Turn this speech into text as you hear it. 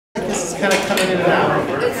It's kind of coming in and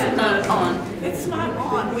out. It's not on. It's not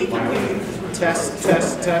on. We can wait. Test,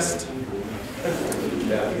 test, test. You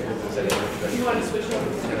want to switch over?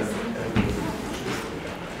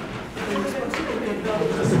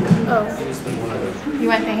 Oh. You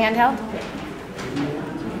want the handheld?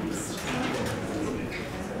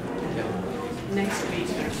 Next week.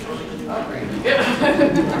 All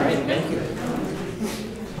right, thank you.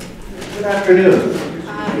 Good afternoon.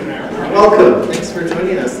 Welcome. Thanks for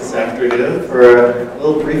joining us this afternoon for a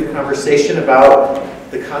little brief conversation about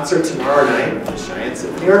the concert tomorrow night with the Cheyenne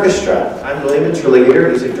Symphony Orchestra. I'm William Intriligator,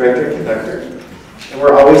 music director and conductor, and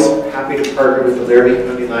we're always happy to partner with the Laramie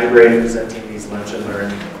Community Library in presenting these lunch and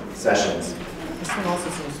learn sessions. This one also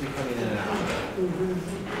seems to be coming in and out.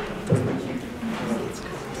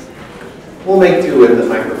 We'll make do with the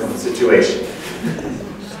microphone situation.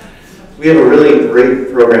 We have a really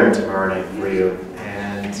great program tomorrow night for you,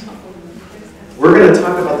 and we're going to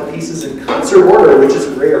talk about the pieces in concert order, which is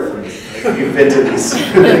rare for me. If you've been to these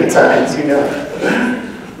many times, you know.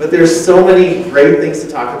 But there's so many great things to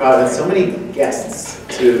talk about and so many guests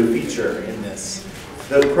to feature in this.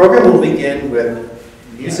 The program will begin with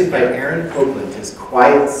music by Aaron Copeland, his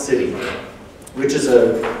Quiet City, which is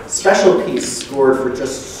a special piece scored for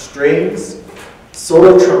just strings,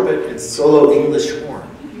 solo trumpet, and solo English horn.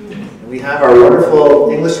 And we have our wonderful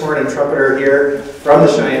English horn and trumpeter here from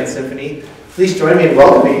the Cheyenne Symphony. Please join me in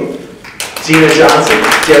welcoming Gina Johnson,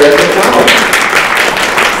 Derek McDonald.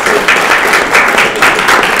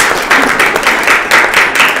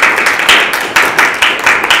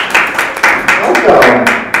 Welcome.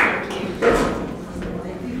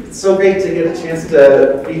 It's so great to get a chance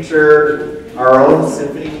to feature our own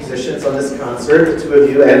symphony musicians on this concert, the two of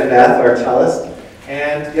you and Beth, our cellist,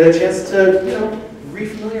 and get a chance to,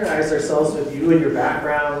 refamiliarize ourselves with you and your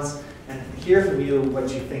backgrounds and hear from you what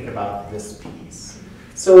you think about this piece.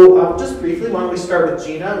 So just briefly, why don't we start with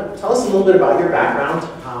Gina? Tell us a little bit about your background,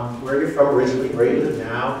 where you're from originally, where you live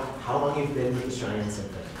now, how long you've been with the Cheyenne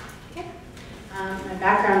Symphony. Okay. My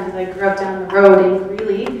background is I grew up down the road in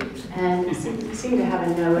Greeley, and I seem to have a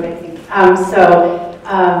note, I think.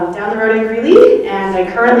 Down the road in Greeley, and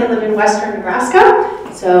I currently live in western Nebraska,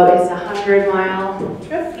 so it's a 100-mile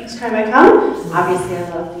trip each time I come. Obviously, I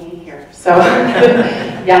love being here. So,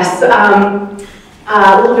 yes.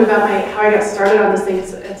 A little bit about how I got started on this thing.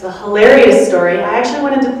 It's a hilarious story. I actually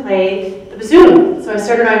wanted to play the bassoon, so I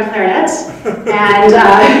started on clarinet, and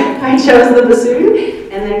I chose the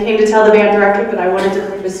bassoon, and then came to tell the band director that I wanted to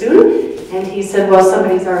play bassoon. And he said, well,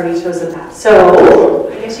 somebody's already chosen that. So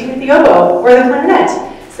I guess you get the oboe or the clarinet.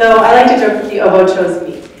 So I like to joke that the oboe chose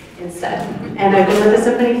me instead. And I've been with the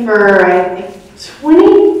symphony for, I think, 20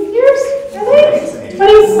 years, I think?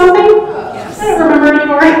 20-something? Yes. I don't remember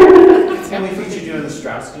anymore. And we featured you in the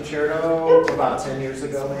Strauss Concerto about 10 years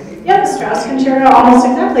ago, maybe? Yeah, the Strauss Concerto almost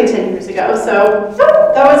exactly 10 years ago. So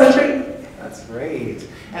that was a treat. That's great.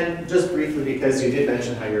 And just briefly, because you did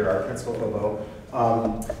mention how you're our principal oboe,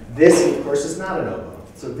 this, of course, is not an oboe.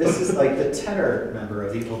 So this is like the tenor member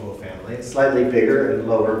of the oboe family. It's slightly bigger and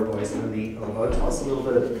lower voice than the oboe. Tell us a little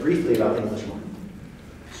bit briefly about the English horn.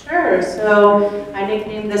 Sure. So I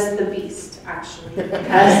nicknamed this the Beast, actually,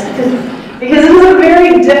 because it is a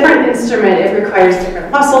very different instrument. It requires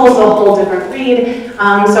different muscles, a whole different reed.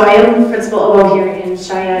 So I am principal oboe here in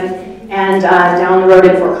Cheyenne, and down the road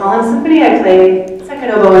at Fort Collins Symphony, I play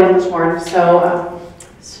second oboe and English horn.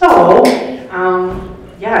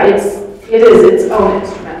 Yeah, it is its own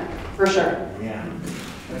instrument, for sure. Yeah.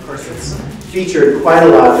 And of course, it's featured quite a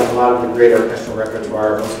lot in a lot of the great orchestral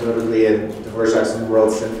repertoire, most notably in Dvorak's New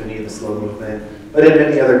World Symphony, the slow movement, but in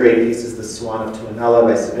many other great pieces, the Swan of Tuonela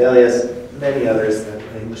by Sibelius, many others. The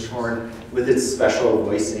English horn, with its special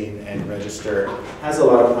voicing and register, has a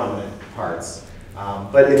lot of prominent parts.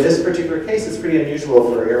 But in this particular case, it's pretty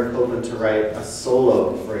unusual for Aaron Copeland to write a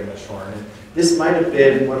solo for English horn. And this might have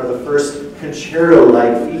been one of the first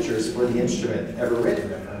concerto-like features for the instrument ever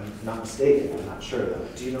written, if I'm not mistaken. I'm not sure, though.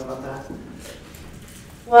 Do you know about that?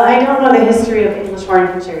 Well, I don't know the history of English horn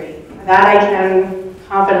concerti. That I can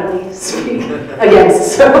confidently speak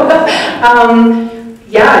against. So,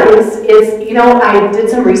 yeah, it's I did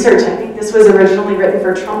some research. I think this was originally written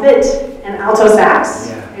for trumpet and alto sax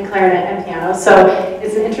and clarinet and piano. So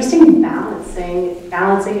it's an interesting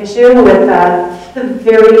balancing issue with the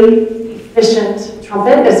very efficient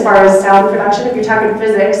trumpet as far as sound production. If you're talking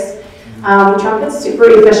physics, trumpet's super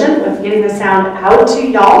efficient with getting the sound out to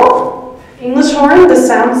y'all. English horn, the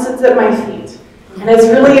sound sits at my feet. And it's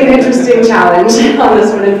really an interesting challenge on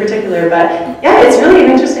this one in particular. But yeah, it's really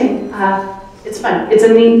an interesting, it's fun. It's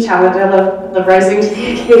a neat challenge. I love rising to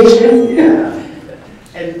the occasion. Yeah.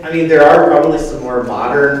 And I mean, there are probably some more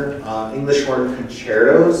modern English horn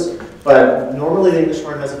concertos, but normally the English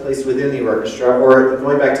horn has a place within the orchestra, or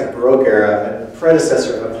going back to the Baroque era, a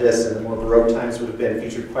predecessor of this in the more Baroque times would have been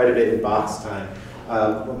featured quite a bit in Bach's time.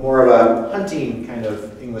 More of a hunting kind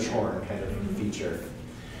of English horn kind of feature.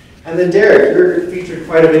 And then Derek, you're featured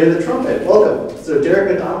quite a bit in the trumpet. Welcome. So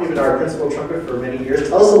Derek McDonald, you've been our principal trumpet for many years.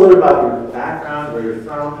 Tell us a little about your background, where you're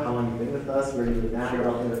from, how long you've been with us, where you live now, what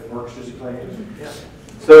other orchestras you play in. Yeah.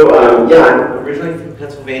 So yeah, I'm originally from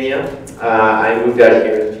Pennsylvania. I moved out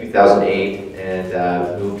here in 2008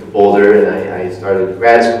 and moved to Boulder, and I started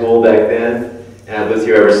grad school back then, and I've lived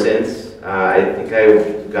here ever since. I think I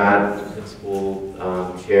got the principal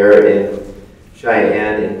chair in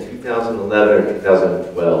Cheyenne in 2011 or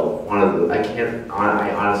 2012. One of the, I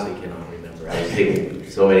honestly cannot remember. I was taking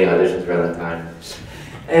so many auditions around that time.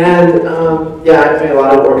 And yeah, I played a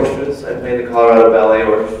lot of orchestras. I played the Colorado Ballet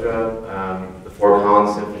Orchestra, the Fort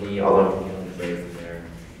Collins Symphony, although I'm feeling away from there.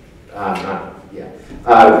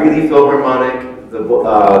 Greeley Philharmonic, the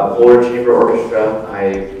Boulder Chamber Orchestra.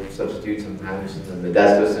 I substitute sometimes in the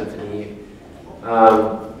Modesto Symphony.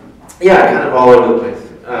 Yeah, kind of all over the place.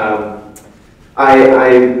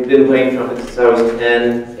 I've been playing trumpet since I was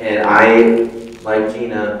 10, and I, like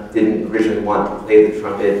Gina, didn't originally want to play the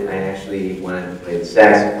trumpet. I actually wanted to play the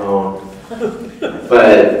saxophone,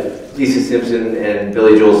 but Lisa Simpson and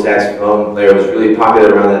Billy Joel's saxophone player was really popular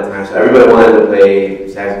around that time, so everybody wanted to play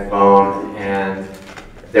saxophone, and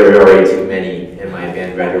there were already too many, and my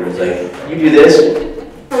band director was like, "You do this?"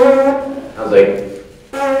 I was like,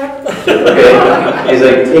 "Okay." He's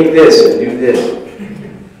like, "Take this and do this."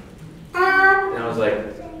 I was like,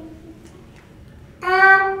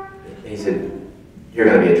 and he said, "You're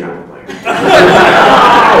gonna be a trumpet player."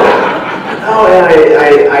 Oh, and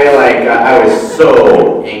I was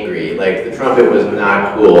so angry. Like, the trumpet was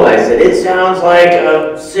not cool. I said, "It sounds like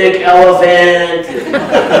a sick elephant." And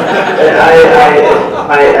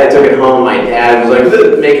I took it home. My dad was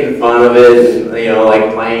like making fun of it, and, you know,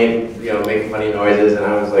 like playing, you know, making funny noises, and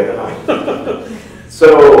I was like, oh.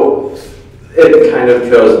 So it kind of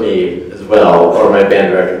chose me as well, or my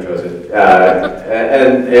band director chose it.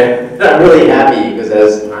 And I'm really happy because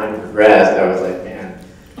as time progressed, I was like, man,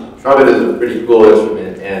 trumpet is a pretty cool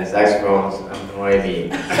instrument, and saxophones annoy me.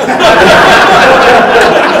 I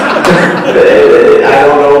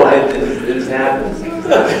don't know, it just happens.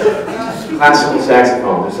 Classical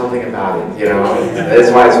saxophone, there's something about it, you know.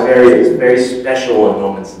 That's why it's very special in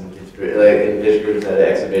moments in history, like in groups at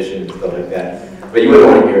exhibitions and stuff like that. But you wouldn't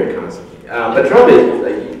want to hear it constantly. But trumpet,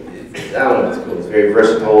 like, I don't know, it's cool. It's very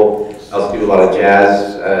versatile. I also do a lot of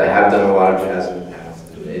jazz. I have done a lot of jazz in the past.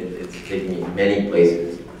 It's taken me many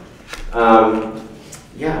places.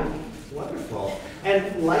 Yeah. Wonderful.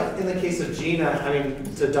 And like in the case of Gina, I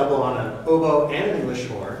mean, to double on an oboe and an English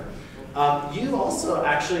horn, you also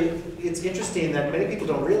actually, it's interesting that many people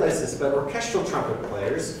don't realize this, but orchestral trumpet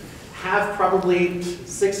players have probably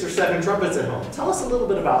 6 or 7 trumpets at home. Tell us a little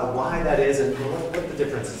bit about why that is and what the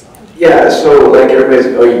differences are. Yeah, so like everybody's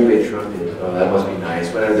like, oh, you play trumpet, oh, that must be nice.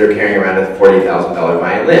 Whenever they're carrying around a $40,000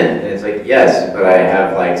 violin, and it's like, yes, but I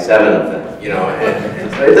have like 7 of them, you know, and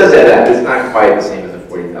so it does that. It's not quite the same as a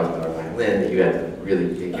 $40,000 violin that you have to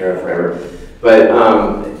really take care of forever. But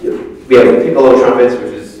we have piccolo trumpets,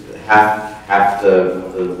 which is half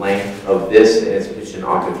the length of this, and it's pitched an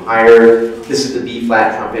octave higher. This is the B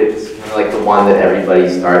flat trumpet. It's kind of like the one that everybody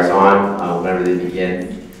starts on whenever they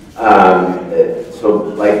begin.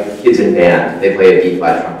 So like kids in band, they play a B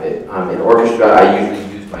flat trumpet. In orchestra, I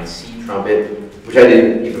usually use my C trumpet, which I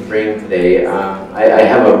didn't even bring today. I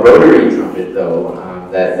have a rotary trumpet though,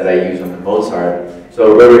 that I use on the Mozart.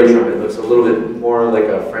 So a rotary trumpet looks a little bit more like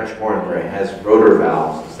a French horn where it has rotor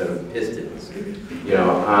valves instead of pistons. You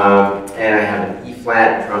know, and I have an E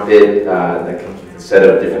flat trumpet that comes with a set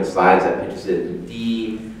of different slides that pitches it in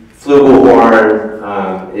D. Flugelhorn,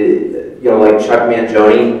 you know, like Chuck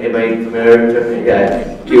Mangione. Anybody familiar with Chuck Mangione?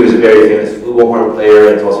 Yeah, he was a very famous flugelhorn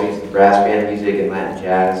player. It's also used in brass band music and Latin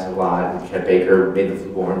jazz a lot. And Chet Baker made the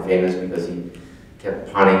flugelhorn famous because he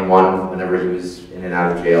kept pawning one whenever he was in and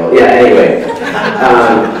out of jail. Yeah, anyway.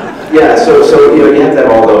 Yeah, so you know, you have to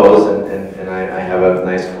have all those, and I have a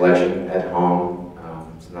nice collection at home.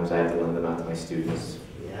 Sometimes I have to lend them out to my students.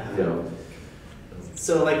 Yeah. You know.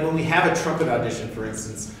 So like when we have a trumpet audition, for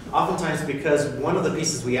instance, oftentimes because one of the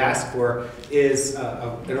pieces we ask for is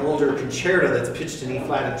an older concerto that's pitched in E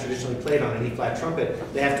flat and traditionally played on an E flat trumpet,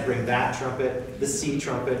 they have to bring that trumpet, the C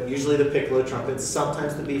trumpet, usually the piccolo trumpet,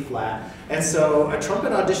 sometimes the B flat. And so a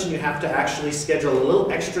trumpet audition, you have to actually schedule a little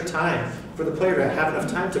extra time for the player to have enough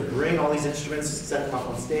time to bring all these instruments, set them up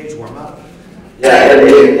on stage, warm up. Yeah, and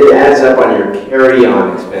it adds up on your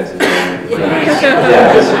carry-on expenses. Yeah,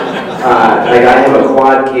 like I have a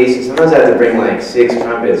quad case, and sometimes I have to bring like 6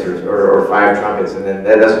 trumpets or 5 trumpets, and then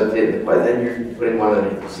that doesn't fit in the quad. Then you're putting one on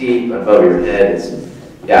your seat above your head. It's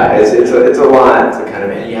a lot to kind of,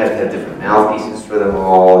 and you have to have different mouthpieces for them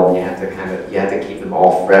all, and you have to keep them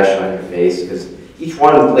all fresh on your face because each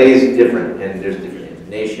one plays different, and there's different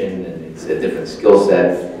intonation, and it's a different skill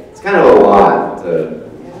set. It's kind of a lot to,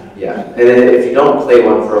 yeah. And then if you don't play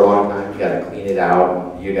one for a long time, you got to clean it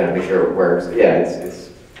out. You got to make sure it works. Yeah,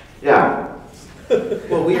 yeah.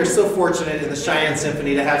 Well, we are so fortunate in the Cheyenne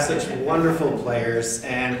Symphony to have such wonderful players,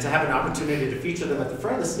 and to have an opportunity to feature them at the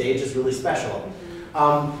front of the stage is really special.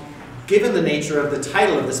 Given the nature of the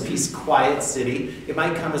title of this piece, Quiet City, it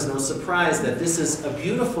might come as no surprise that this is a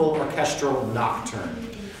beautiful orchestral nocturne.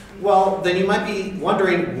 Well, then you might be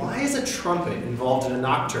wondering, why is a trumpet involved in a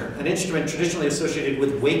nocturne? An instrument traditionally associated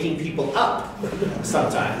with waking people up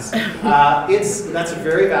sometimes. That's a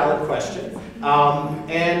very valid question.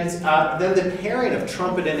 Then the pairing of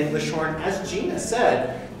trumpet and English horn, as Gina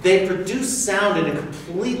said, they produce sound in a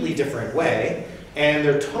completely different way, and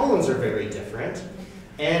their tones are very different.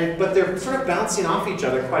 But they're sort of bouncing off each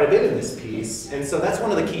other quite a bit in this piece, and so that's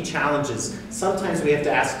one of the key challenges. Sometimes we have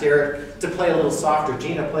to ask Derek to play a little softer,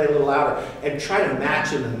 Gina play a little louder, and try to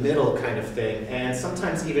match in the middle kind of thing. And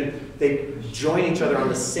sometimes even they join each other on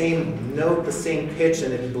the same note, the same pitch,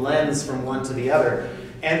 and it blends from one to the other.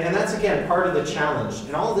 And that's, again, part of the challenge.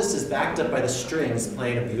 And all of this is backed up by the strings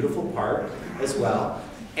playing a beautiful part as well.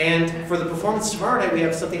 And for the performance tomorrow night, we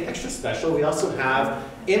have something extra special. We also have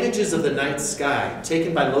images of the night sky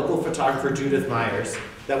taken by local photographer Judith Myers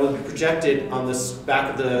that will be projected on the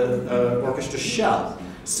back of the orchestra shell.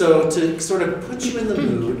 So to sort of put you in the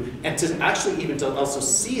mood, and to actually even to also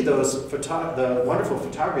see those the wonderful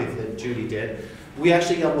photography that Judy did, we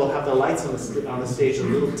actually will have the lights on the stage a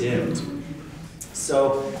little dimmed.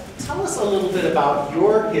 So tell us a little bit about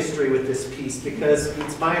your history with this piece, because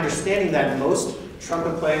it's my understanding that most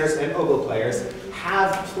trumpet players and oboe players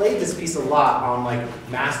have played this piece a lot on like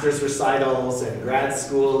master's recitals and grad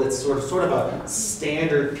school. It's sort of a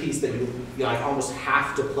standard piece that you like almost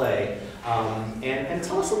have to play. And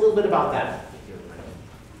tell us a little bit about that.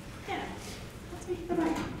 Yeah,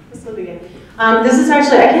 this will be good. This is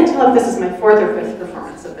actually, I can't tell if this is my 4th or 5th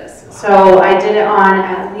performance of this. So I did it on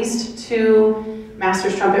at least 2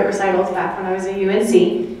 master's trumpet recitals back when I was at UNC,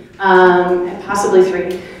 and possibly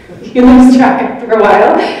 3. You lose track after a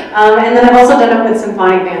while. And then I've also done it with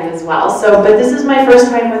symphonic band as well. But this is my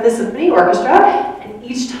first time with the symphony orchestra, and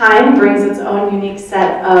each time brings its own unique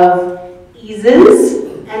set of eases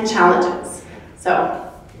and challenges.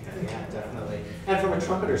 So. Yeah, definitely. And from a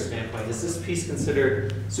trumpeter standpoint, is this piece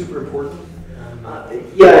considered super important?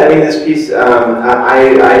 Yeah, I mean, this piece,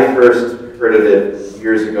 I first heard of it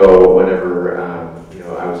years ago whenever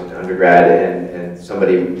I was an undergrad, and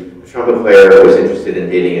somebody, a trumpet player, was interested in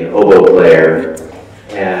dating an oboe player,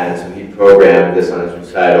 and so he programmed this on his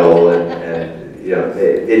recital, and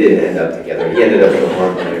they didn't end up together. He ended up with a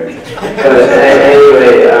horn player. But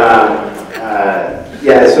anyway,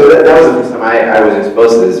 yeah, so that was the first time I was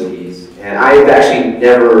exposed to this piece, and I've actually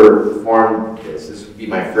never performed this. This would be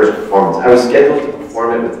my first performance. I was scheduled to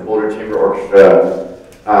perform it with the Boulder Chamber Orchestra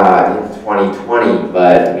in 2020,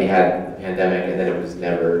 but we had the pandemic, and then it was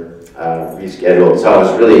never rescheduled. So I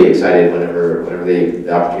was really excited whenever the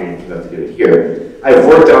opportunity came up to do it here. I've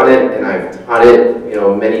worked on it and I've taught it,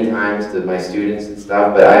 many times to my students and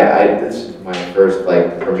stuff. But this is my first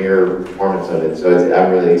premiere performance of it, so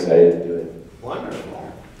I'm really excited to do it.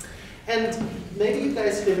 Wonderful. And maybe you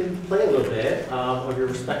guys can play a little bit of your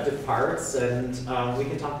respective parts, and we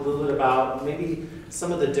can talk a little bit about maybe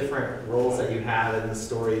some of the different roles that you have in the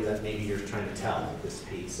story that maybe you're trying to tell with this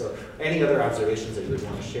piece, or any other observations that you would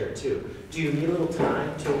want to share too. Do you need a little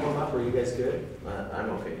time to warm up, or are you guys good? I'm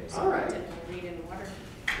okay. All right. Read in the water.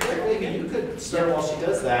 Maybe you could start while she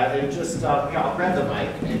does that, and just I'll grab the mic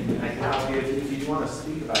and I can help you if you want to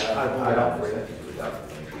speak about it. I'll hold it up for you.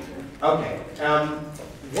 Okay.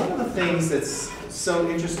 One of the things that's so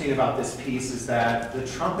interesting about this piece is that the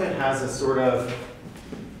trumpet has a sort of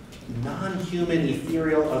non-human,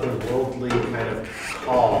 ethereal, otherworldly kind of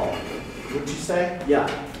call. Would you say? Yeah.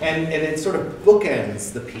 And it sort of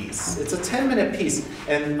bookends the piece. It's a 10-minute piece,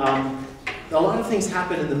 and a lot of things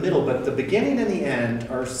happen in the middle, but the beginning and the end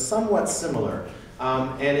are somewhat similar.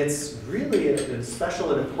 And it's really a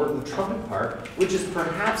special and important trumpet part, which is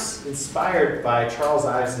perhaps inspired by Charles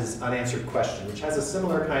Ives' Unanswered Question, which has a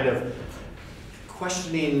similar kind of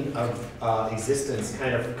questioning of existence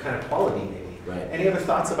kind of quality, maybe. Right. Any other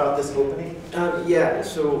thoughts about this opening? Yeah.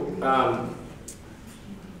 So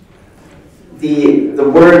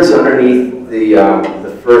the words underneath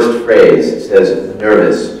the first phrase says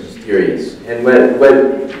nervous, mysterious, and what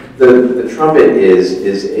the trumpet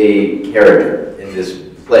is a character in this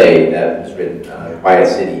play that was written, Quiet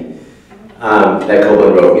City, that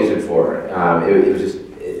Copland wrote music for. It was just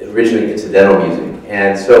originally incidental music,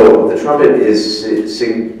 and so the trumpet is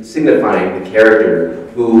signifying the character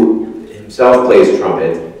who himself plays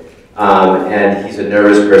trumpet, and he's a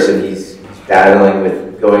nervous person. He's battling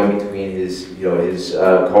with going between his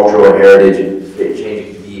cultural heritage and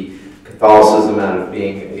changing to be Catholicism out of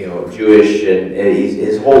being Jewish, and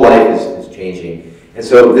his whole life is changing. And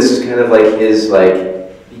so this is kind of like his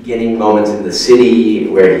beginning moments in the city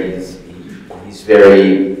where he's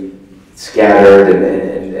very scattered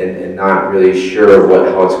and not really sure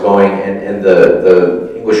how it's going, and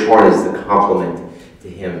the English horn is the complement to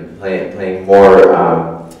him playing more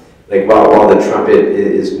while the trumpet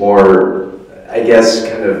is more, I guess,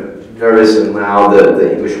 kind of nervous and loud.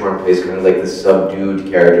 The English horn plays kind of like the subdued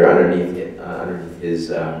character underneath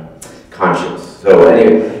his conscience. So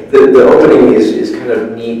anyway, the opening is kind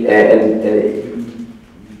of neat, and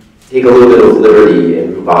take a little bit of liberty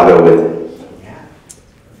and rubato with it.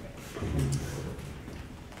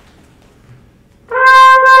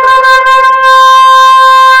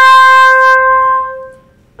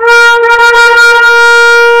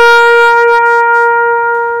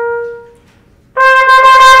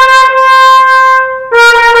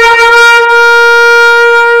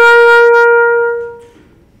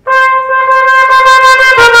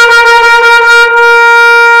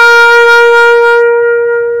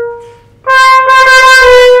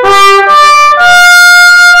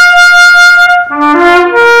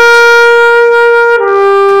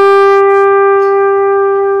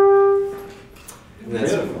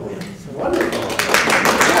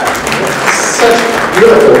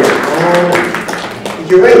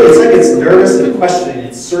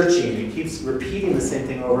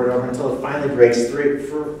 Breaks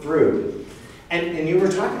through. And you were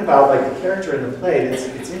talking about the character in the play, and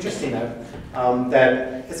it's interesting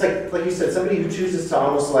that it's like you said, somebody who chooses to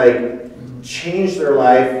almost change their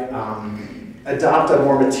life, adopt a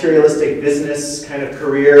more materialistic business kind of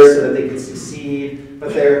career so that they can succeed,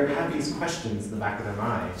 but they have these questions in the back of their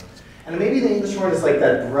mind. And maybe the English horn is like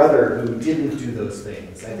that brother who didn't do those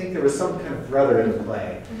things. I think there was some kind of brother in the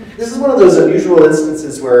play. This is one of those unusual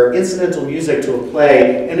instances where incidental music to a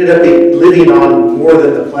play ended up living on more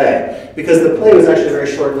than the play, because the play was actually very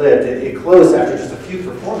short-lived. It closed after just a few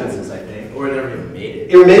performances, I think. Or it never even made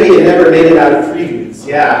it. Or maybe it never made it out of previews,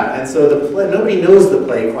 yeah. And so the play, nobody knows the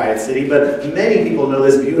play Quiet City, but many people know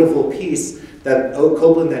this beautiful piece that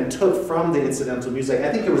Copland then took from the incidental music.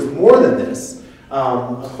 I think there was more than this.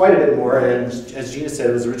 Quite a bit more, and as Gina said,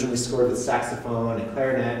 it was originally scored with saxophone and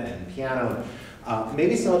clarinet and piano,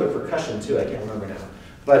 maybe some other percussion too, I can't remember now.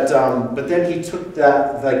 But then he took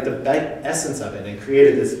that, the essence of it and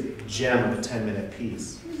created this gem of a 10-minute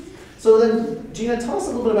piece. So then, Gina, tell us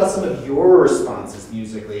a little bit about some of your responses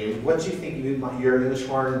musically. What do you think your English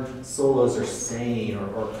horn solos are saying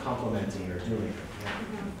or complementing or doing?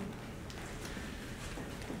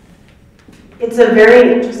 It's a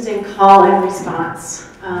very interesting call and response.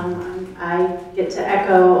 I get to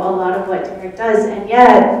echo a lot of what Derek does, and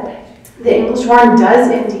yet the English horn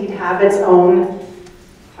does indeed have its own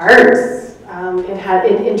parts.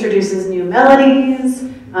 It introduces new melodies,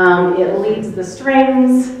 it leads the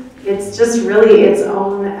strings. It's just really its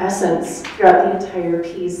own essence throughout the entire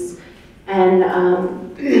piece. And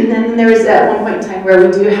then there's at one point in time where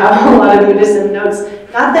we do have a lot of unison notes.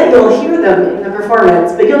 Not that you'll hear them in the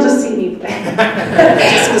performance, but you'll just see me play.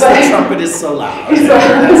 Just because the trumpet is so loud. So,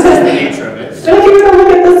 that's just the nature of it. But if you were to look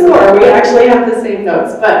at the score, we actually have the same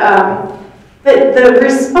notes. But the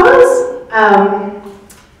response,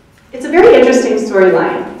 it's a very interesting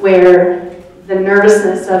storyline where the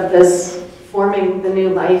nervousness of this forming the new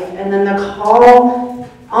life, and then the call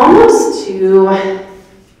almost to,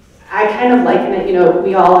 I kind of liken it,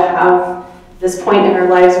 we all have this point in our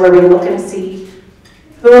lives where we look and see,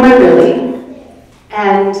 who am I really?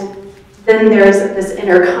 And then there's this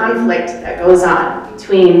inner conflict that goes on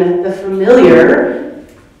between the familiar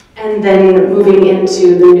and then moving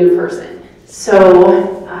into the new person.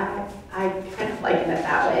 So I kind of liken it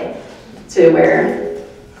that way, to where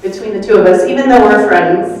between the two of us, even though we're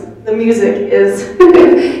friends, the music is a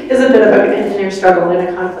bit of an inner struggle and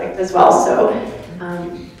a conflict as well.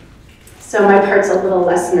 So my part's a little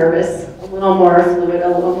less nervous, a little more fluid, a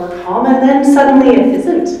little more calm, and then suddenly it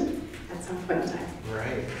isn't at some point in time.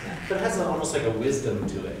 Right. but it has almost like a wisdom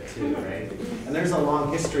to it too, right? And there's a long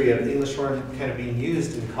history of the English horn kind of being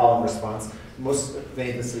used in call and response, most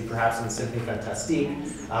famously perhaps in Symphonie Fantastique,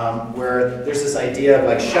 where there's this idea of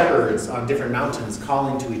like shepherds on different mountains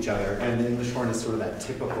calling to each other, and the English horn is sort of that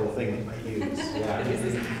typical thing they might use. Yeah.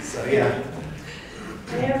 So yeah.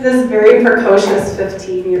 I have this very precocious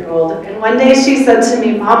 15-year-old, and one day she said to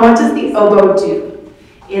me, "Mom, what does the oboe do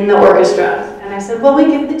in the orchestra?" And I said, "Well, we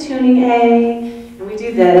give the tuning A, and we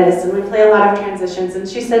do this, and we play a lot of transitions." And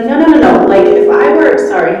she said, "No, no, no, no. Like if I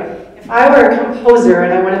were a composer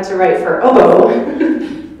and I wanted to write for oboe,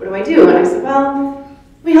 what do I do?" And I said, "Well,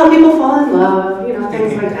 we help people fall in love, you know,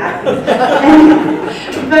 things like that."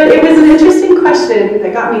 But it was an interesting question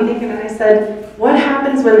that got me thinking, and I said, what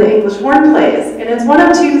happens when the English horn plays? And it's one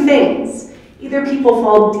of two things. Either people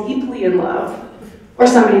fall deeply in love, or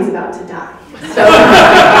somebody's about to die. So,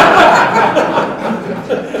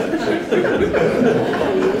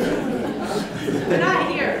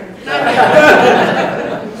 Not here. Not here.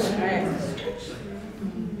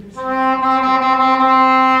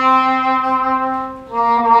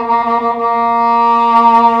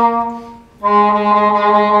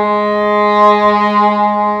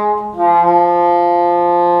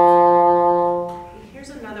 Here's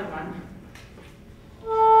another one.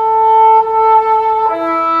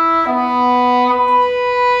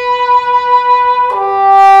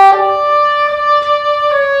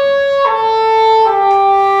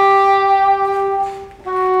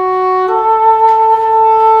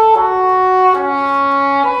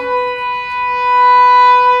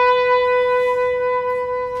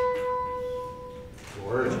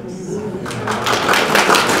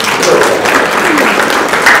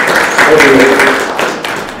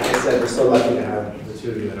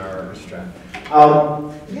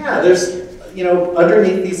 Yeah, there's, you know,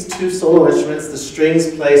 underneath these two solo instruments, the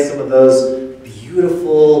strings play some of those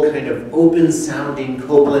beautiful, kind of open-sounding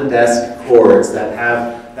Copland-esque chords that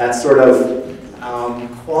have that sort of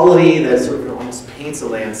quality that sort of almost paints a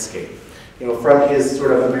landscape. You know, from his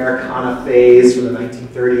sort of Americana phase from the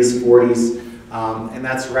 1930s, 40s, and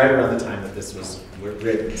that's right around the time that this was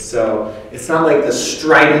written. So it's not like the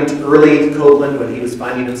strident early Copland when he was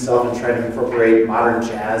finding himself and trying to incorporate modern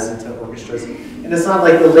jazz into orchestras. And it's not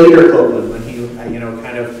like the later Copland when he, you know,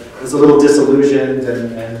 kind of was a little disillusioned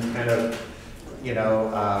and kind of, you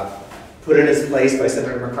know, put in his place by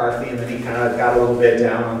Senator McCarthy, and then he kind of got a little bit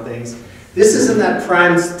down on things. This is in that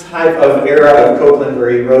prime type of era of Copland where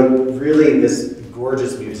he wrote really this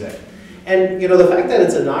gorgeous music. And, you know, the fact that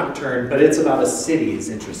it's a nocturne, but it's about a city is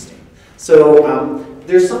interesting. So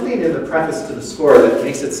there's something in the preface to the score that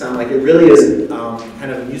makes it sound like it really is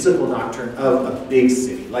kind of a musical nocturne of a big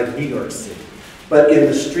city, like New York City, but in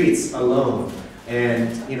the streets alone.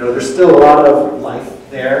 And, you know, there's still a lot of life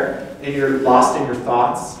there, and you're lost in your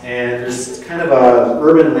thoughts, and there's kind of a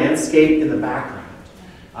urban landscape in the background.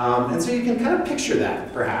 And so you can kind of picture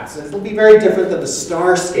that, perhaps. It'll be very different than the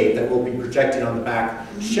starscape that we'll be projecting on the back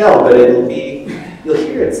shell, but it'll be, you'll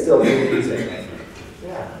hear it still in the music, I think.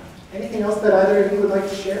 Yeah. Anything else that either of you would like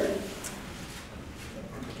to share?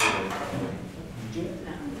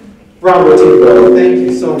 Gina? Bravo to you both. Thank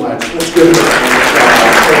you so much. Let's give them a round of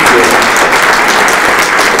applause. Thank you.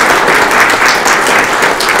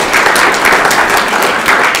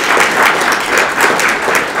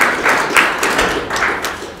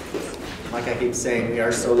 Saying we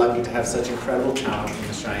are so lucky to have such incredible talent in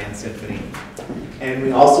the Cheyenne Symphony. And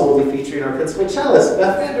we also will be featuring our principal cellist,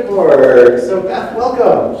 Beth Vanderborgh. So Beth,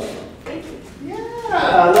 welcome. Thank you.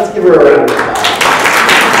 Yeah, let's give her a round of applause.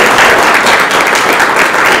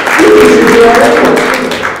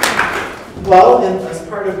 Well, as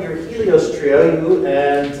part of your Helios trio, you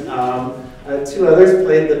and two others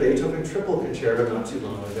played the Beethoven Triple Concerto not too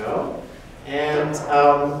long ago. And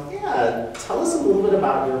yeah, tell us a little bit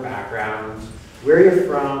about your background, where you're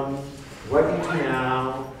from, what you do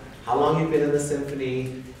now, how long you've been in the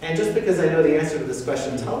symphony, and just because I know the answer to this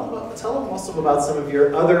question, tell them also about some of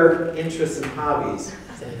your other interests and hobbies.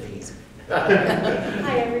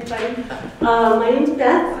 Hi everybody. My name's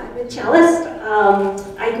Beth. I'm a cellist.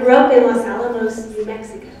 I grew up in Los Alamos, New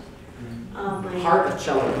Mexico. Heart of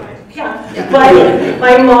cello, right? Yeah.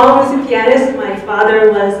 My mom was a pianist. My father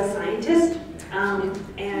was a scientist.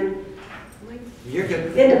 And you're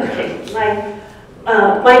good. Okay.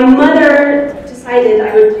 My mother decided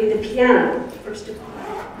I would play the piano first of all,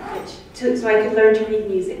 so I could learn to read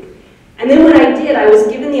music. And then when I did, I was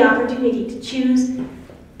given the opportunity to choose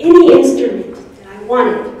any instrument that I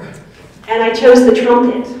wanted, and I chose the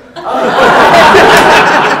trumpet.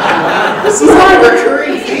 This is my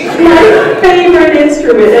recurring theme. My favorite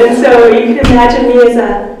instrument, and so you can imagine me as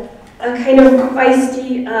a kind of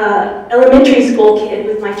feisty elementary school kid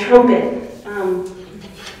with my trumpet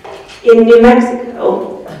in New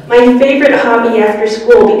Mexico. My favorite hobby after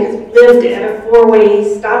school, because we lived at a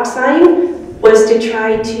four-way stop sign, was to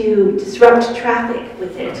try to disrupt traffic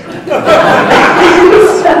with it. So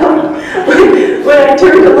when I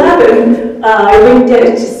turned 11, I went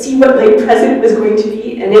to see what my present was going to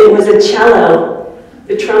be, and it was a cello.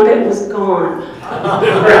 The trumpet was gone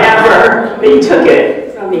forever. They took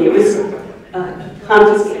it from me. It was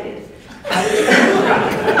confiscated.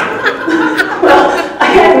 Well, I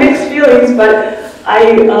had mixed feelings, but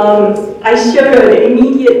I showed an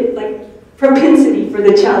immediate propensity for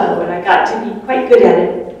the cello, and I got to be quite good at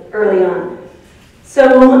it early on.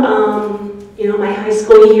 So, my high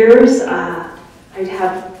school years, I'd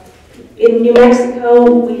have, in New Mexico,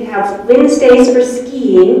 we'd have Wednesdays for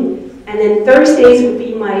skiing, and then Thursdays would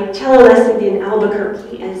be my cello lesson in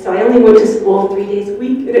Albuquerque, and so I only went to school 3 days a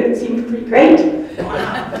week, and it seemed pretty great.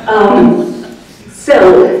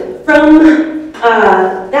 So, from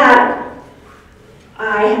that,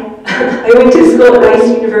 I went to school at Rice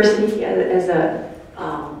University as a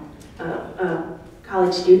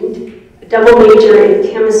college student, a double major in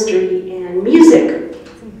chemistry and music.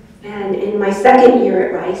 And in my second year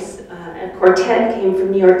at Rice, a quartet came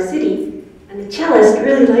from New York City, and the cellist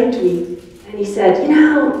really liked me. And he said,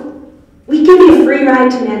 we give you a free ride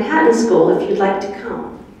to Manhattan School if you'd like to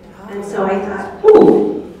come. And so I thought,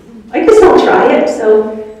 I guess I'll try it.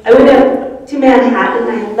 So I went up to Manhattan,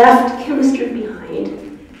 I left chemistry behind,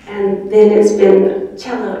 and then it's been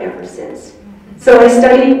cello ever since. So I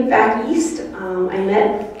studied back east. I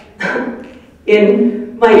met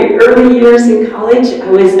in my early years in college. I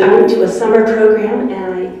went to a summer program,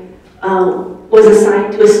 and I was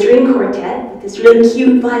assigned to a string quartet with this really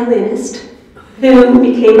cute violinist who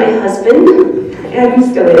became my husband, and he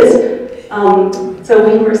still is. So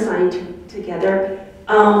we were assigned together.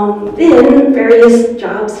 Then various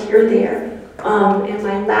jobs here and there. And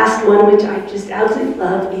my last one, which I just absolutely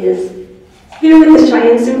love, is here with the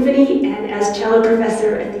Cheyenne Symphony and as cello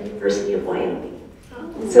professor at the University of Wyoming.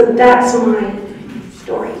 So that's my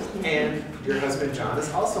story. And your husband, John, is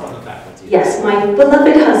also on the faculty. Yes, my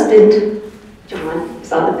beloved husband, John,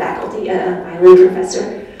 is on the faculty, a violin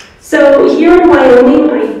professor. So here in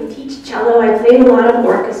Wyoming, I teach cello. I play in a lot of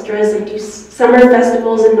orchestras. I do summer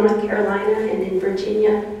festivals in North Carolina and in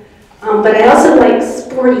Virginia. But I also like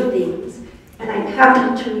sporty things. And I'm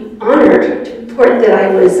happy to be honored to report that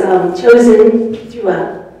I was chosen through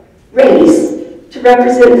a race to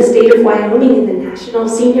represent the state of Wyoming in the National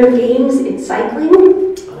Senior Games in cycling.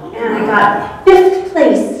 And I got 5th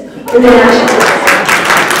place in the Nationals.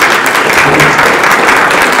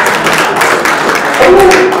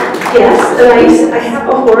 Yes, and I have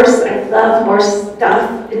a horse. I love horse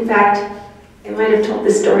stuff. In fact, I might have told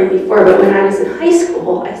this story before, but when I was in high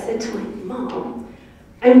school, I said to my mom,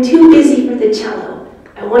 I'm too busy for the cello.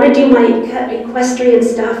 I want to do my equestrian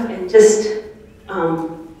stuff and just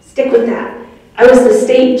stick with that. I was the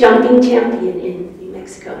state jumping champion in New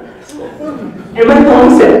Mexico in high school. And my mom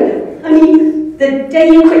said, honey, the day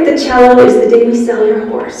you quit the cello is the day we sell your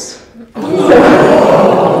horse.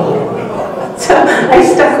 So I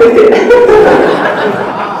stuck with it.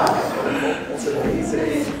 That's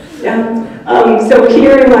amazing. Yeah. So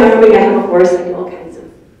here in Wyoming, I have a horse. I do all kinds of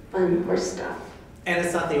fun horse stuff. And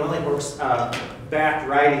it's not the only horse-back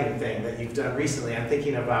riding thing that you've done recently. I'm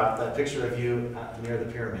thinking about the picture of you near the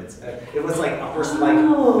pyramids. It was like a horse-like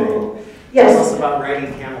thing. Yes. Tell us about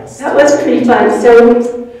riding camels. That was pretty fun.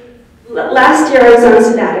 So last year I was on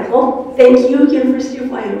sabbatical. Thank you, University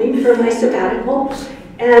of Wyoming, for my sabbatical.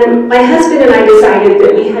 And my husband and I decided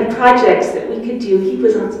that we had projects that we could do. He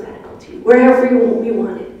was on sabbatical too, wherever we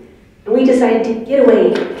wanted. And we decided to get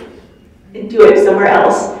away and do it somewhere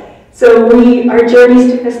else. So our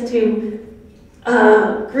journeys took us to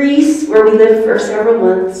Greece, where we lived for several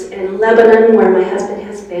months, and Lebanon, where my husband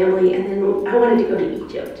has family, and then I wanted to go to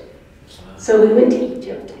Egypt. So we went to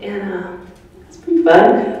Egypt, and it's pretty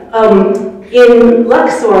fun. In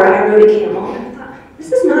Luxor, I rode a camel, and I thought,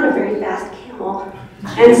 this is not a very fast camel.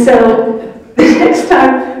 And so the next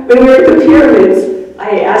time when we were at the pyramids,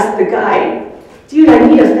 I asked the guy, dude, I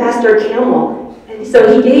need a faster camel. And so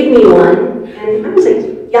he gave me one, and I was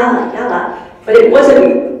like, yalla, yalla, but it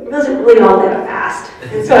wasn't really all that fast.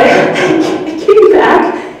 And so I came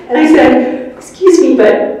back, and I said, excuse me,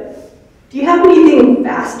 but do you have anything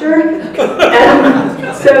faster?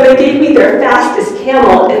 And so they gave me their fastest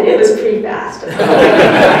camel, and it was pretty fast. I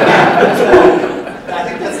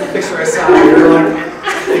think that's the picture I saw. You were like,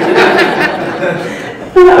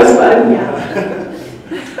 that was fun, yeah.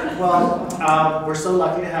 well, we're so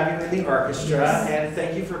lucky to have you in the orchestra, and and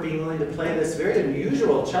thank you for being willing to play this very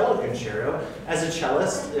unusual cello concerto. As a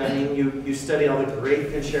cellist, I mean, you study all the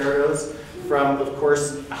great concertos from, of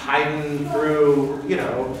course, Haydn through, you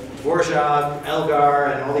know, Dvorak, Elgar,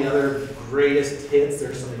 and all the other greatest hits.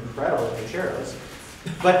 There's some incredible concertos.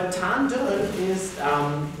 But Tan Dun is,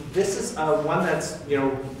 this is one that's, you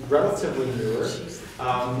know, relatively newer.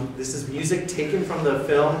 This is music taken from the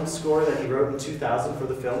film score that he wrote in 2000 for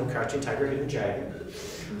the film Crouching Tiger, Hidden Dragon.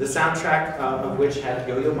 The soundtrack of which had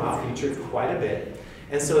Yo-Yo Ma featured quite a bit.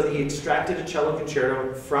 And so he extracted a cello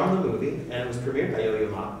concerto from the movie, and it was premiered by Yo-Yo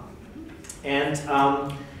Ma.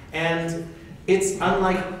 And it's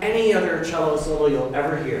unlike any other cello solo you'll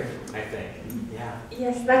ever hear, I think. Yeah.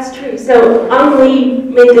 Yes, that's true. So Ang Lee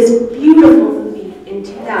made this beautiful movie in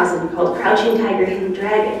 2000 called Crouching Tiger, Hidden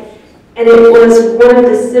Dragon. And it was one of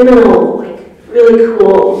the seminal, like, really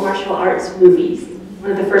cool martial arts movies.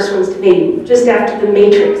 One of the first ones to make, just after The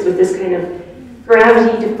Matrix, with this kind of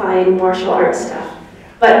gravity-defying martial arts stuff.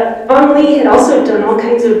 But Ang Lee had also done all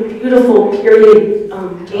kinds of beautiful period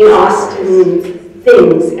Jane Austen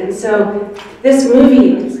things. And so this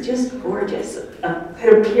movie is just gorgeous. A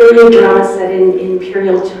kind of period drama set in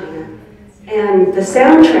Imperial China. And the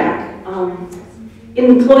soundtrack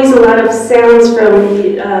employs a lot of sounds from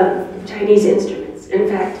the Chinese instruments. In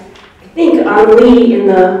fact, I think Ang Lee, in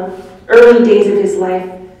the early days of his life,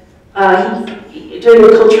 during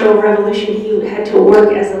the Cultural Revolution, he had to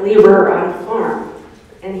work as a laborer on a farm.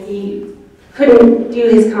 And he couldn't do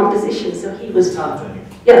his composition, so he was... Tan Dun.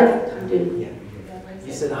 Yeah, Tan Dun. Yeah.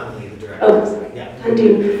 You said Ang Lee, the director. Oh, sorry. Yeah. Tan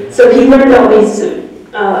Dun. So he learned all these, to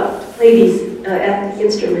play these ethnic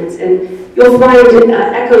instruments, and you'll find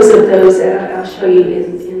echoes of those that I'll show you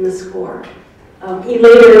in the score. He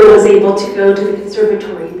later was able to go to the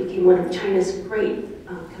conservatory and became one of China's great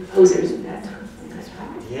composers at that time.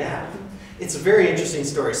 Yeah. It's a very interesting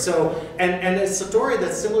story. So, and it's a story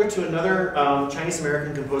that's similar to another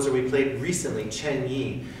Chinese-American composer we played recently, Chen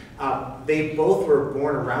Yi. They both were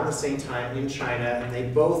born around the same time in China, and they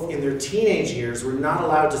both, in their teenage years, were not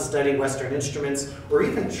allowed to study Western instruments or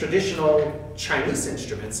even traditional Chinese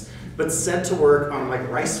instruments, but sent to work on like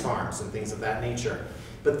rice farms and things of that nature.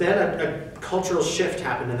 But then a cultural shift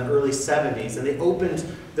happened in the early 70s, and they opened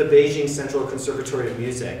the Beijing Central Conservatory of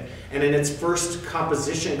Music. And in its first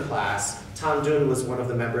composition class, Tan Dun was one of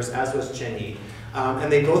the members, as was Chen Yi.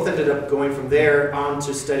 And they both ended up going from there on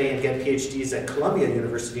to study and get PhDs at Columbia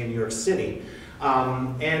University in New York City.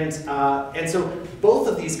 And so both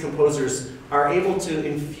of these composers are able to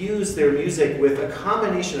infuse their music with a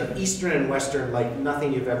combination of Eastern and Western like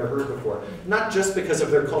nothing you've ever heard before. Not just because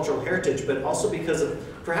of their cultural heritage, but also because of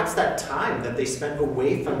perhaps that time that they spent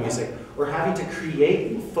away from music or having to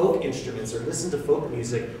create folk instruments or listen to folk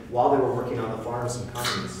music while they were working on the farms and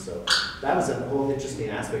colonies. So that was a whole interesting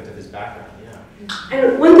aspect of his background, yeah.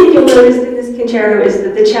 And one thing you'll notice in this concerto is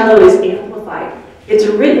that the cello is amplified. It's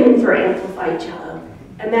written for amplified cello,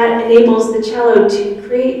 and that enables the cello to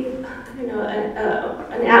create, I don't know,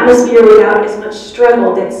 an atmosphere without as much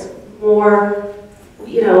struggle. That's more,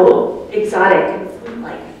 you know, exotic and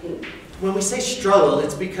flute-like, I think. When we say struggle,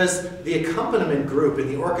 it's because the accompaniment group in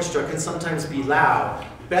the orchestra can sometimes be loud.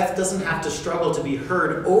 Beth doesn't have to struggle to be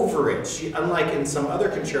heard over it. She, unlike in some other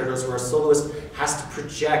concertos where a soloist has to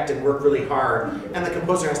project and work really hard, and the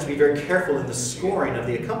composer has to be very careful in the scoring of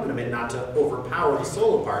the accompaniment not to overpower the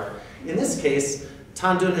solo part. In this case,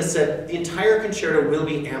 Tan Dun has said the entire concerto will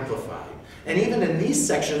be amplified. And even in these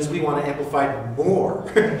sections, we want to amplify more.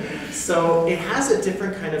 So it has a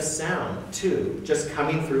different kind of sound, too, just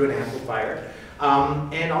coming through an amplifier.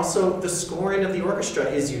 And also, the scoring of the orchestra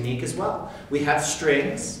is unique as well. We have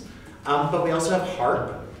strings, but we also have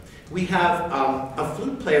harp. We have a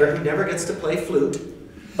flute player who never gets to play flute.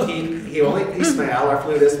 Ismael, our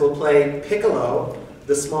flutist, will play piccolo,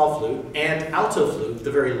 the small flute, and alto flute, the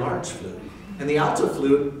very large flute. And the alto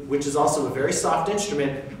flute, which is also a very soft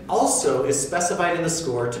instrument, also is specified in the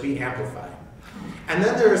score to be amplified. And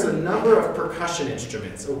then there is a number of percussion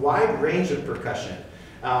instruments, a wide range of percussion.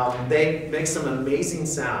 They make some amazing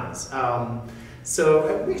sounds.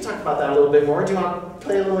 So we can talk about that a little bit more. Do you want to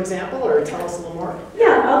play a little example or tell us a little more?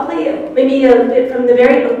 Yeah, I'll play maybe a bit from the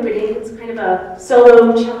very opening. It's kind of a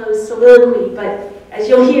solo cello soliloquy, but as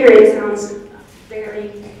you'll hear, it sounds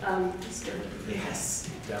very disturbing. Yes,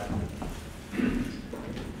 definitely.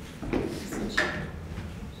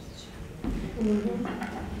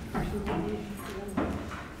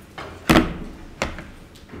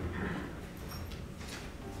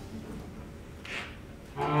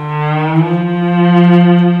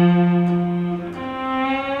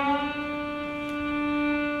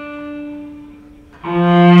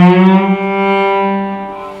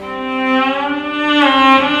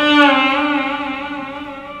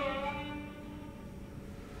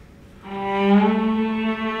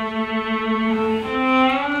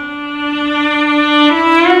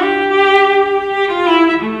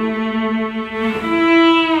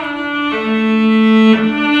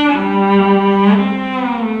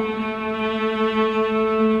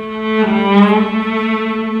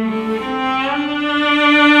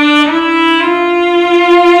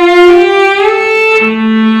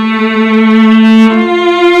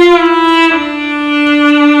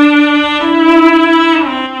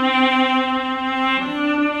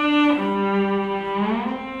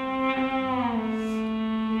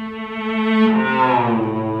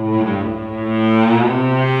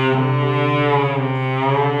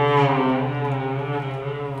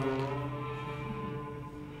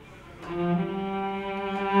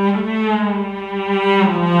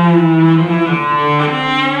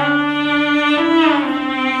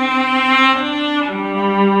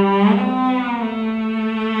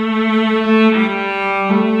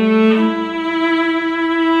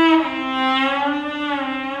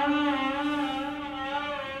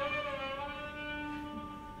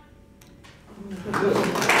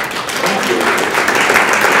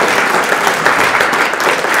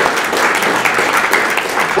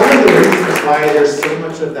 why there's so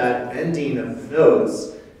much of that bending of the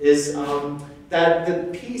nose is that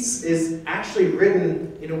the piece is actually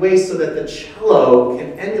written in a way so that the cello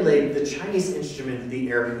can emulate the Chinese instrument, the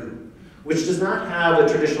erhu, which does not have a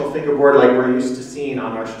traditional fingerboard like we're used to seeing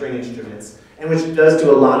on our string instruments, and which does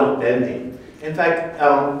do a lot of bending. In fact,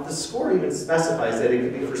 the score even specifies that it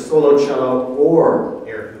could be for solo cello or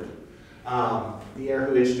erhu. The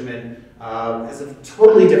erhu instrument has a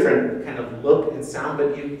totally different kind of look and sound,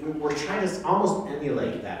 but we're trying to almost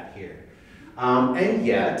emulate that here. And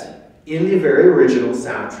yet, in the very original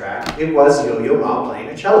soundtrack, it was Yo-Yo Ma playing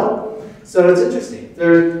a cello. So it's interesting.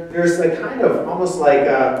 There's a kind of almost like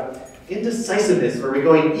indecisiveness. Are we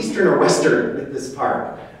going Eastern or Western with this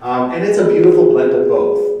part? And it's a beautiful blend of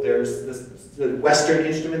both. There's the Western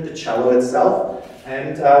instrument, the cello itself,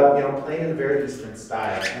 and playing in a very Eastern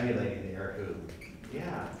style, emulating the erhu.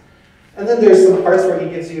 Yeah. And then there's some parts where he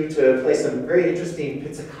gets you to play some very interesting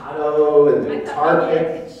pizzicato and the guitar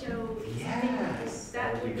pick. Yes,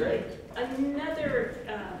 that would be great. Another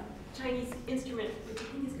Chinese instrument, which I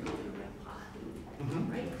think is called the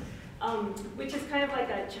repa, right? Which is kind of like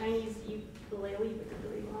a Chinese ukulele with a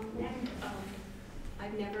really long neck.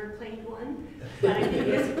 I've never played one, but I think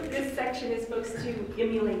this section is supposed to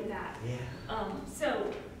emulate that. Yeah.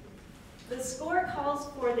 So the score calls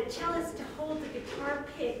for the cellist to hold the guitar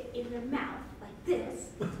pick in their mouth like this,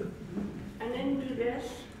 and then do this.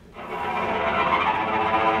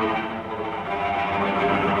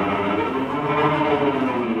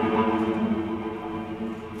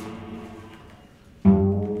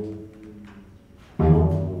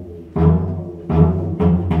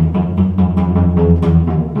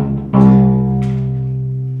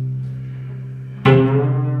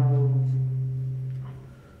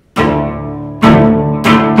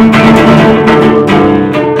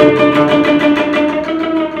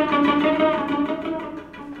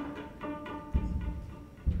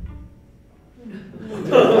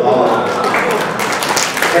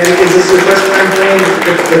 And is this your first time playing the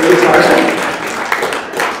guitar pick?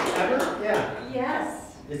 Ever? Yeah.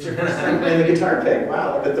 Yes. It's your first time playing the guitar pick.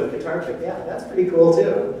 Wow, look at the guitar pick. Yeah, that's pretty cool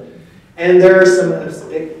too. And there are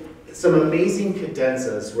some amazing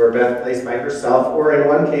cadenzas where Beth plays by herself, or in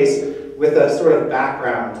one case with a sort of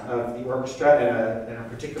background of the orchestra and a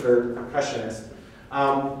particular percussionist.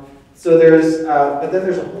 So there's, but then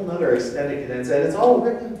there's a whole other extended cadenza, and it's all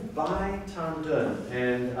written by Tom Dunn.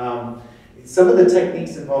 And some of the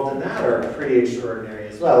techniques involved in that are pretty extraordinary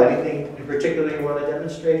as well. Anything in particular you want to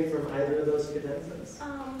demonstrate from either of those cadenzas?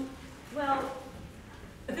 Well,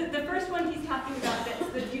 the first one he's talking about, that's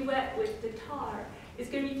the duet with the tar, is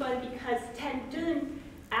going to be fun because Tan Dun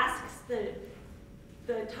asks the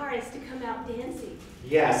tarist to come out dancing.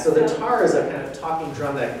 Yeah, so the tar is a kind of talking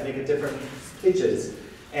drum that can make a different pitches.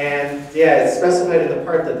 And yeah, it's specified in the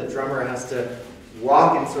part that the drummer has to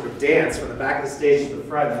walk and sort of dance from the back of the stage to the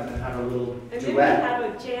front and have a little and duet. then we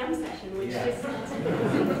have a jam session, which just sounds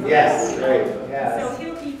amazing. Yes, right, yes. So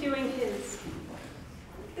he'll be doing his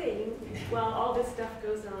thing while all this stuff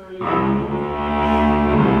goes on.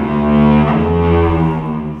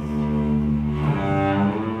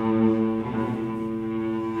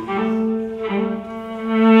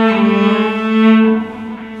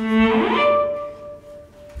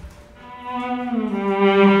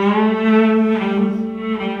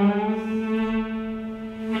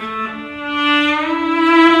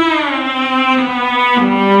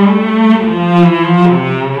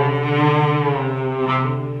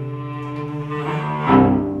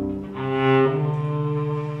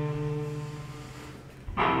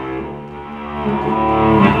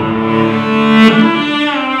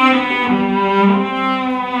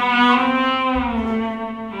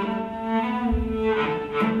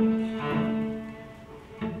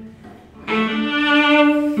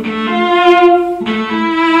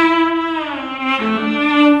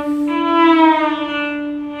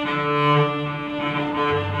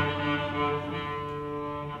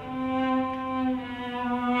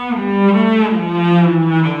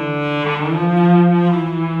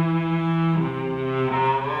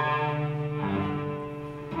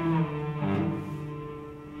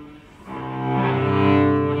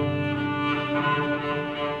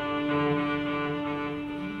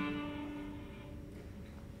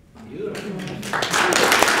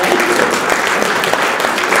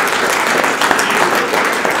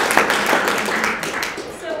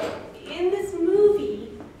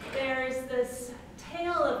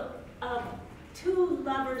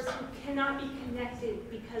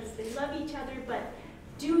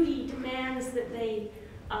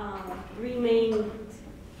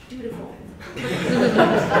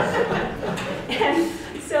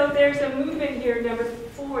 there's a movement here, number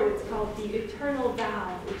 4, that's called the Eternal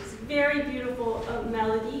Vow, which is a very beautiful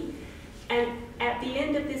melody. And at the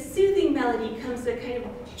end of this soothing melody comes a kind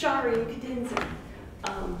of jarring cadenza.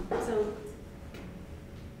 So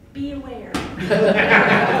be aware.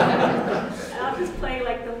 I'll just play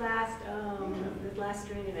like the last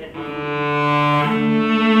string of it.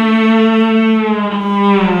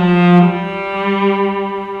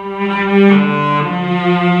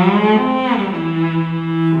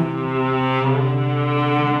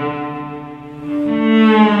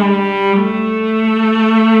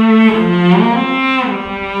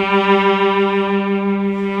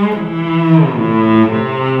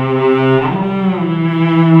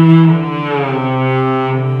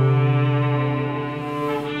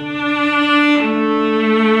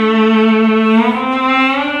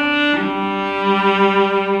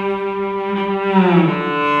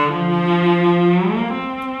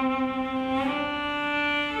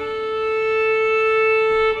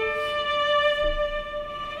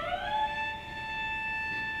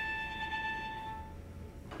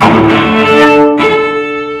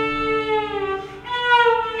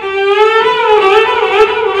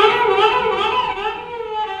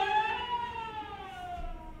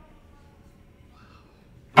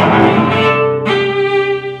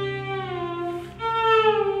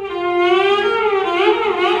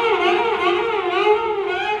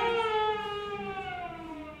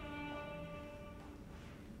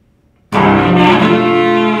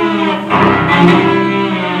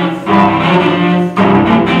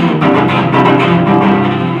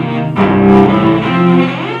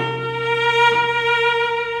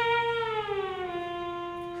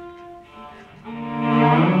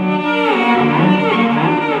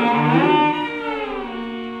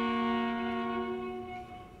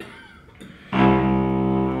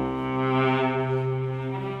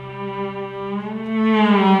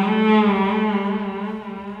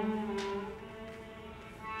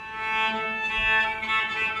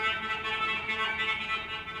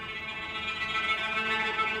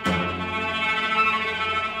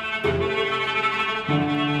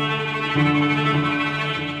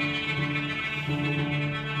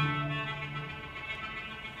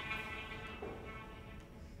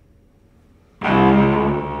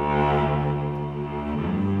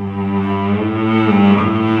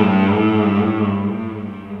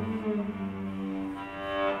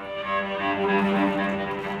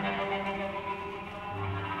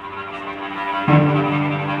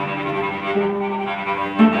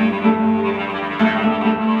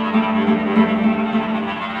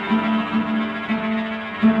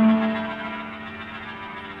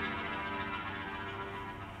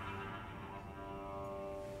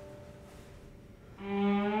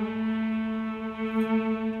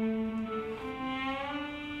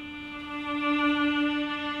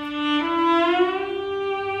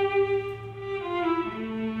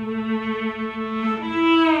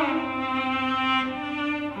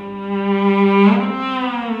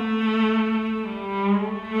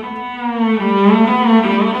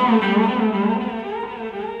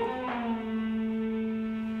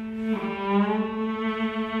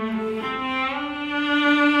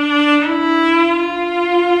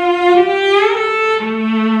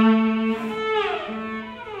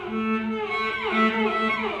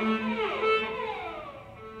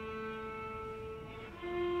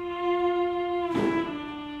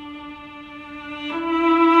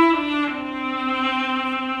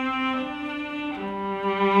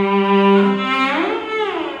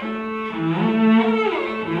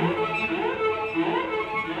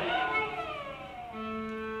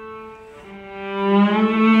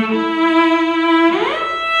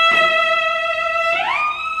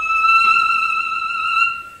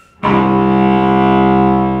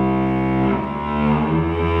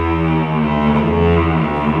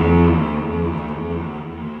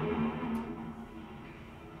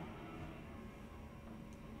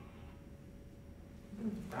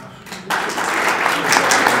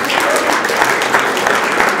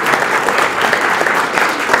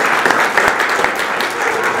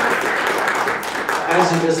 As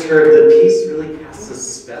you just heard, the piece really casts a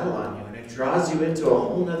spell on you, and it draws you into a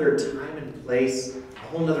whole nother time and place, a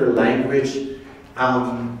whole nother language,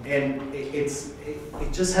 and it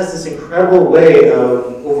just has this incredible way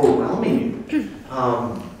of overwhelming you.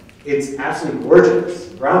 It's absolutely gorgeous.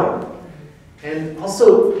 Bravo. And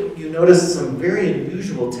also, you notice some very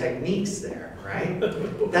unusual techniques there, right?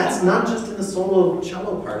 That's not just in the solo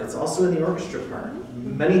cello part, it's also in the orchestra part.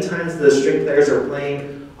 Many times the string players are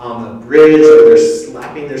playing on the bridge, or they're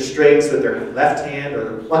slapping their strings with their left hand, or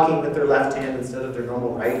they're plucking with their left hand instead of their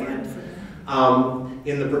normal right hand.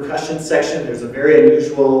 In the percussion section, there's a very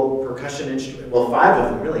unusual percussion instrument, well, 5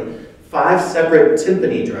 of them really, 5 separate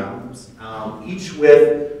timpani drums, each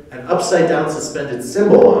with an upside down suspended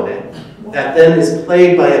cymbal on it that then is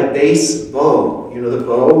played by a bass bow, you know, the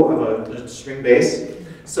bow of a string bass.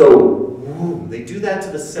 So woo, they do that to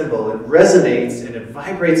the cymbal, it resonates and it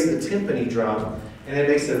vibrates the timpani drum, and it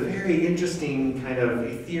makes a very interesting kind of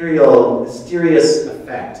ethereal, mysterious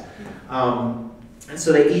effect. And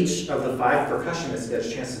so they each of the 5 percussionists get a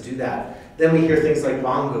chance to do that. Then we hear things like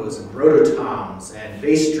bongos and rototoms and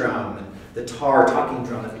bass drum and the tar talking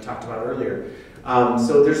drum that we talked about earlier.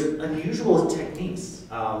 So there's unusual techniques,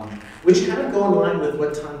 which kind of go in line with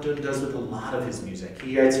what Tan Dun does with a lot of his music.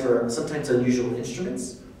 He writes for sometimes unusual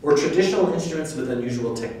instruments or traditional instruments with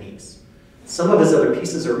unusual techniques. Some of his other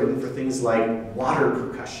pieces are written for things like water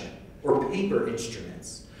percussion or paper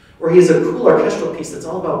instruments. Or he has a cool orchestral piece that's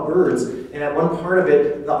all about birds, and at one part of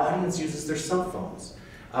it, the audience uses their cell phones.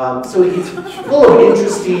 So he's full of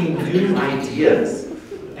interesting new ideas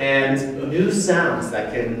and new sounds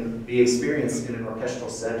that can be experienced in an orchestral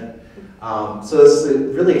setting. So this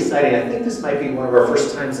is really exciting. I think this might be one of our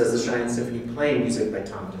first times as the Cheyenne Symphony playing music by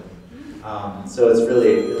Tan Dun. So it's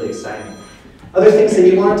really, really exciting. Other things that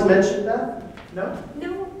you wanted to mention, Beth? No?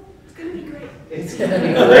 No, it's going to be great. It's going to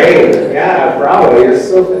be great. Yeah, bravo. You're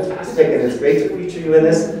so fantastic, and it's great to feature you in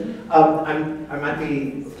this. I might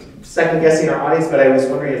be second guessing our audience, but I was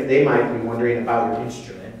wondering if they might be wondering about your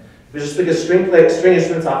instrument. But just because string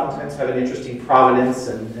instruments oftentimes have an interesting provenance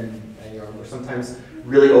and you know, or sometimes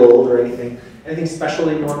really old or anything. Anything special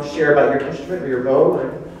that you want to share about your instrument or your bow?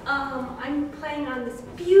 Or? I'm playing on this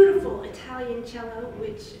beautiful Italian cello,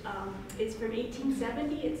 which is from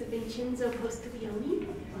 1870. It's a Vincenzo Postiglione,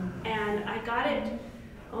 and I got it,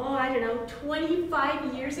 I don't know,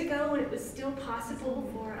 25 years ago when it was still possible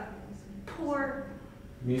for a poor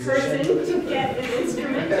person to get an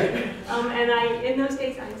instrument. And in those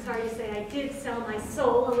days, I'm sorry to say, I did sell my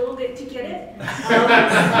soul a little bit to get it.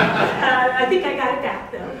 I think I got it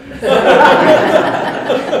back, though.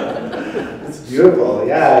 It's beautiful.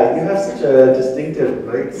 Yeah, you have such a distinctive,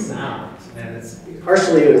 great sound. And it's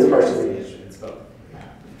partially the instruments, but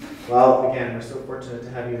well, again, we're so fortunate to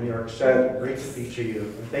have you in the orchestra. Great to feature you.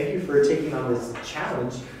 And thank you for taking on this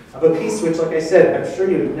challenge of a piece which, like I said, I'm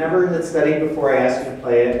sure you never had studied before I asked you to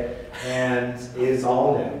play it, and is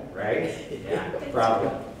all new, right? Yeah,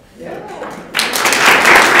 bravo. Yeah.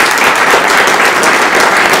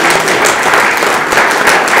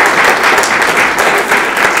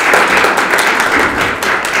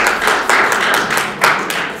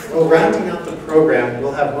 Well, rounding out the program,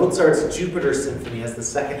 we'll have Mozart's Jupiter Symphony as the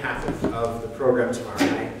second half of the program tomorrow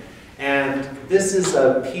night. And this is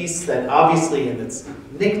a piece that obviously in its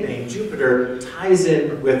nickname, Jupiter, ties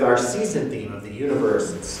in with our season theme of the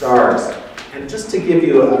universe and stars. And just to give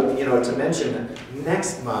you to mention,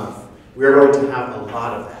 next month we're going to have a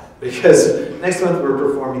lot of that. Because next month we're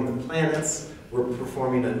performing the planets, we're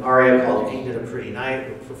performing an aria called Ain't It a Pretty Night,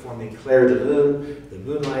 we're performing Clair de Lune, the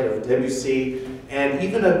Moonlight of Debussy, and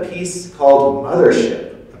even a piece called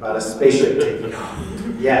Mothership, about a spaceship taking off.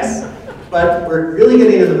 Yes. But we're really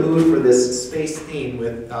getting in the mood for this space theme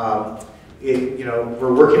with,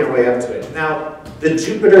 we're working our way up to it. Now, the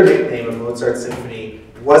Jupiter nickname of Mozart's symphony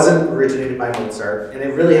wasn't originated by Mozart, and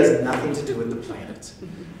it really has nothing to do with the planet.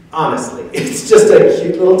 Honestly, it's just a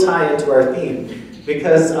cute little tie into our theme.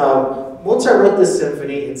 Because Mozart wrote this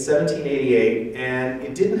symphony in 1788, and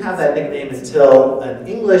it didn't have that nickname until an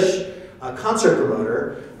English concert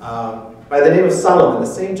promoter by the name of Solomon, the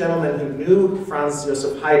same gentleman who knew Franz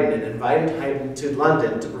Joseph Haydn and invited Haydn to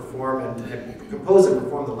London to perform and compose and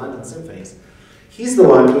perform the London symphonies. He's the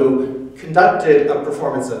one who conducted a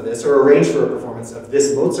performance of this, or arranged for a performance of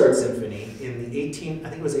this Mozart symphony in the I think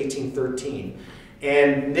it was 1813,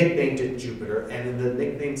 and nicknamed it Jupiter, and the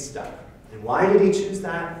nickname stuck. And why did he choose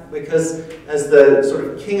that? Because as the sort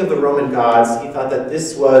of king of the Roman gods, he thought that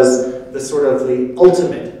this was the sort of the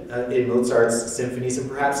ultimate in Mozart's symphonies, and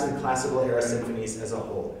perhaps in classical era symphonies as a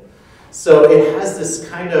whole. So it has this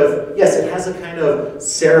kind of, yes, it has a kind of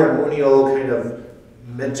ceremonial, kind of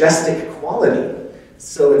majestic quality.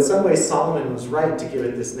 So in some ways, Solomon was right to give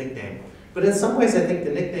it this nickname. But in some ways, I think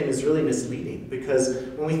the nickname is really misleading, because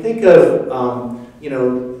when we think of,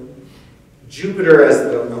 Jupiter as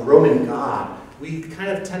a Roman god, we kind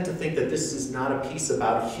of tend to think that this is not a piece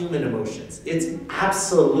about human emotions. It's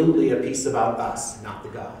absolutely a piece about us, not the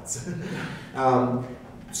gods.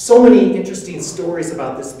 So many interesting stories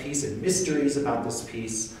about this piece and mysteries about this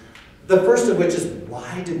piece. The first of which is,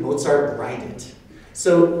 why did Mozart write it?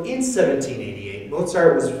 So in 1788,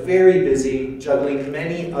 Mozart was very busy juggling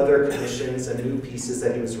many other commissions and new pieces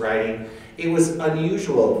that he was writing. It was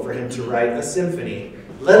unusual for him to write a symphony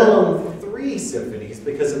let alone 3 symphonies,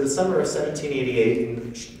 because in the summer of 1788,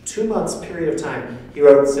 in 2 months period of time, he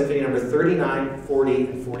wrote symphony number 39, 40,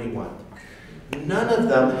 and 41. None of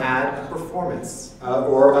them had a performance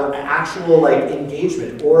or an actual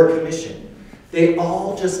engagement or a commission. They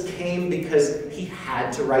all just came because he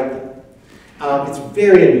had to write them. It's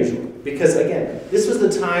very unusual because, again, this was the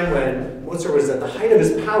time when Mozart was at the height of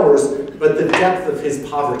his powers, but the depth of his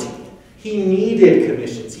poverty. He needed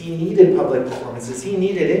commissions, he needed public performances, he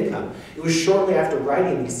needed income. It was shortly after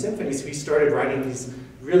writing these symphonies he started writing these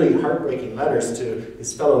really heartbreaking letters to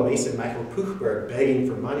his fellow mason Michael Puchberg, begging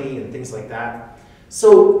for money and things like that.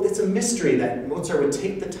 So it's a mystery that Mozart would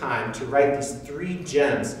take the time to write these 3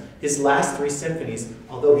 gems, his last 3 symphonies,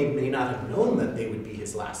 although he may not have known that they would be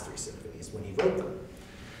his last 3 symphonies when he wrote them.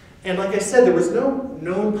 And like I said, there was no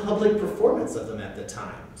known public performance of them at the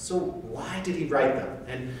time. So why did he write them?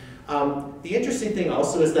 And the interesting thing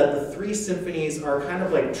also is that the 3 symphonies are kind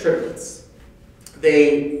of like triplets.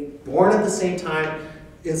 They born at the same time,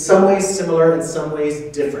 in some ways similar, in some ways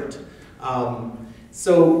different.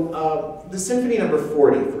 The symphony number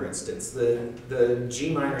 40, for instance, the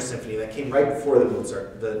G minor symphony that came right before the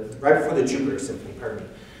right before the Jupiter symphony, pardon me.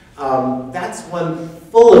 That's one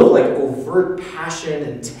full of overt passion,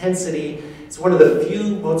 intensity. It's one of the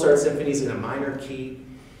few Mozart symphonies in a minor key.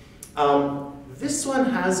 This one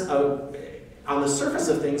has, on the surface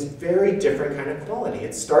of things, very different kind of quality.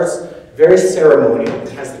 It starts very ceremonial.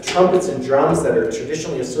 It has the trumpets and drums that are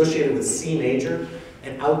traditionally associated with C major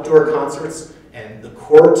and outdoor concerts and the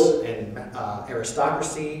court and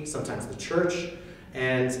aristocracy, sometimes the church.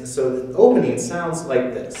 And so the opening sounds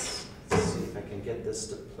like this. Let's see if I can get this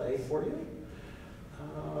to play for you.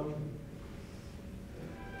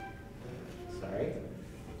 Sorry.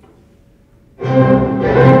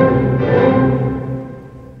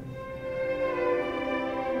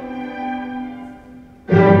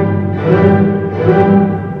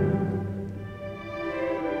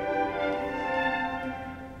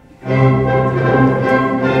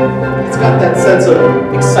 It's got that sense of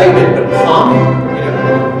excitement but calm, you know.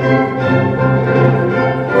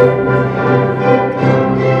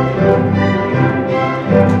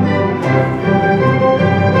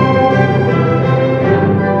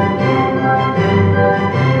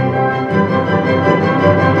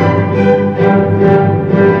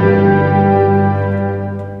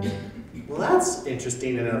 Well, that's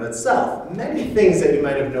interesting in and of itself. Many things that you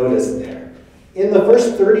might have noticed there. In the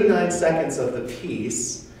first 39 seconds of the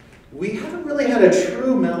piece, we haven't really had a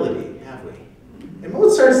true melody, have we? And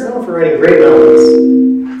Mozart's known for writing great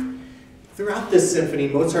melodies. Throughout this symphony,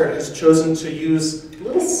 Mozart has chosen to use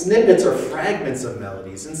little snippets or fragments of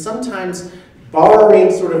melodies, and sometimes borrowing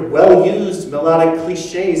sort of well-used melodic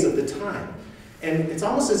cliches of the time. And it's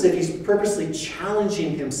almost as if he's purposely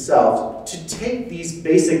challenging himself to take these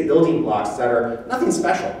basic building blocks that are nothing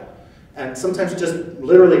special, and sometimes just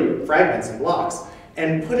literally fragments and blocks,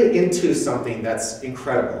 and put it into something that's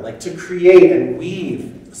incredible, like to create and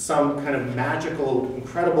weave some kind of magical,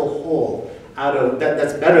 incredible whole out of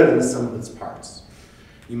that's better than the sum of its parts.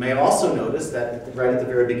 You may also notice that right at the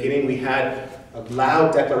very beginning we had a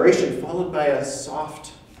loud declaration followed by a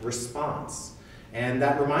soft response. And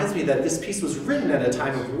that reminds me that this piece was written at a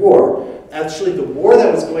time of war. Actually, the war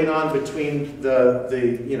that was going on between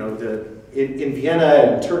in Vienna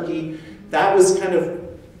and Turkey, that was kind of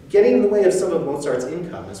getting in the way of some of Mozart's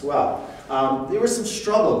income as well. There was some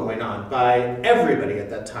struggle going on by everybody at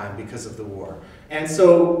that time because of the war. And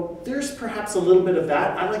so there's perhaps a little bit of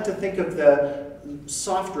that. I like to think of the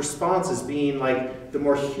soft response as being like the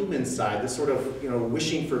more human side, the sort of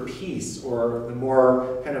wishing for peace, or the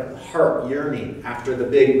more kind of heart yearning after the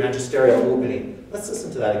big magisterial opening. Let's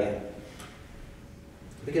listen to that again.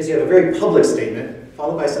 Because you have a very public statement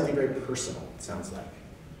followed by something very personal, it sounds like.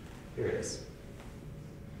 Here it is.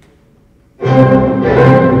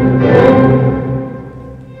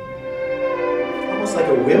 Almost like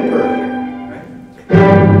a whimper here, right?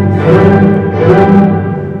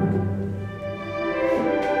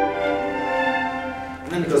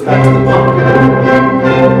 And then it goes back to the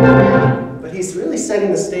pump. But he's really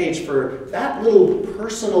setting the stage for that little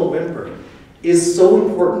personal whimper is so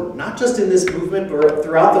important, not just in this movement, but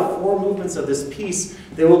throughout the 4 movements of this piece.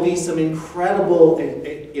 There will be some incredible,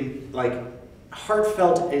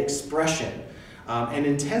 heartfelt expression and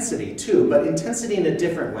intensity too, but intensity in a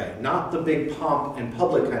different way, not the big pomp and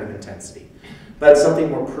public kind of intensity, but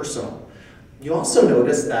something more personal. You also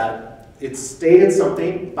notice that it stated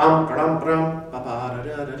something, bam, bram, bram, ba ba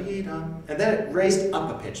da da da dee da, and then it raised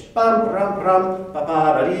up a pitch, bam, bram, bram, ba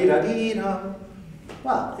ba da dee da dee da.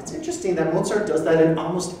 Well, it's interesting that Mozart does that in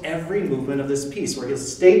almost every movement of this piece, where he'll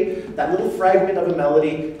state that little fragment of a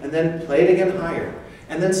melody and then play it again higher,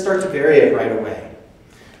 and then start to vary it right away.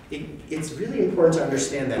 It's really important to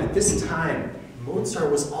understand that at this time,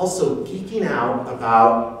 Mozart was also geeking out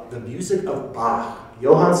about the music of Bach,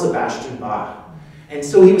 Johann Sebastian Bach. And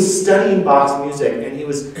so he was studying Bach's music, and he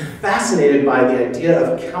was fascinated by the idea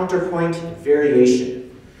of counterpoint and variation.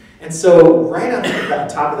 And so right on the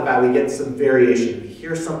top of the bat, we get some variation. We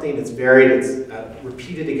hear something that's varied, it's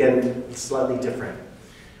repeated again, it's slightly different.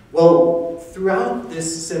 Well, throughout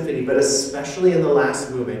this symphony, but especially in the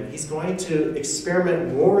last movement, he's going to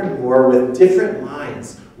experiment more and more with different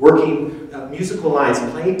lines, working musical lines,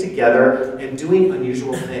 playing together and doing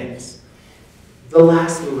unusual things. The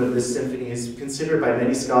last movement of this symphony is considered by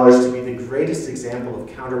many scholars to be the greatest example of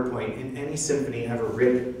counterpoint in any symphony ever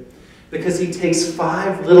written, because he takes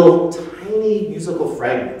 5 little tiny musical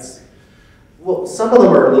fragments. Well, some of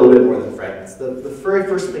them are a little bit more than fragments. The very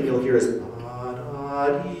first thing you'll hear is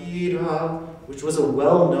ba-da-dee-da, which was a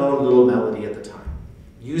well-known little melody at the time,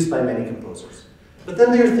 used by many composers. But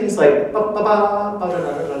then there are things like ba-ba-ba,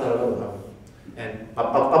 ba-da-da-da-da-da-da, and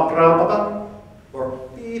ba-ba-ba-ba-ba, or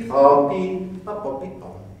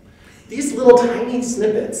be-ba-be-ba-ba-be-ba. These little tiny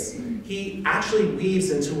snippets, he actually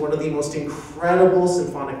weaves into one of the most incredible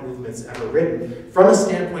symphonic movements ever written, from a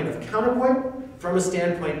standpoint of counterpoint, from a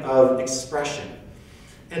standpoint of expression.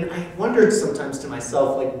 And I wondered sometimes to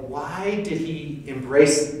myself, like, why did he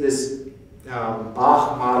embrace this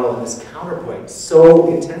Bach model and this counterpoint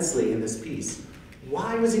so intensely in this piece?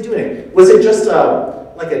 Why was he doing it? Was it just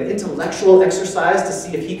like an intellectual exercise to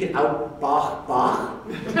see if he could out-Bach Bach?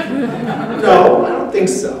 No, I don't think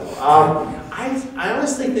so. I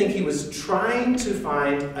honestly think he was trying to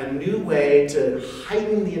find a new way to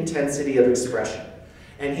heighten the intensity of expression.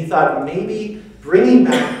 And he thought maybe bringing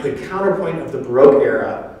back the counterpoint of the Baroque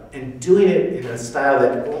era and doing it in a style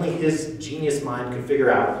that only his genius mind could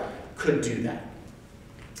figure out could do that.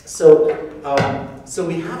 So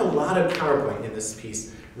we have a lot of counterpoint in this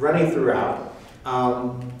piece running throughout.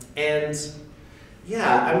 And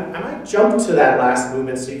yeah, I might jump to that last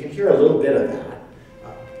movement so you can hear a little bit of that.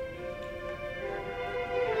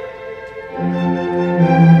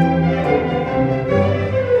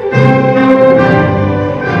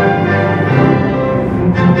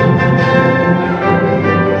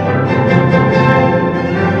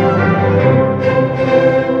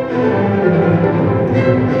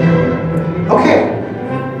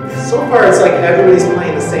 It's like everybody's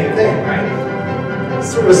playing the same thing, right?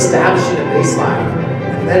 He's sort of establishing a baseline,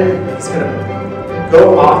 and then he's going to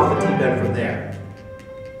go off the deep end from there.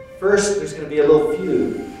 First, there's going to be a little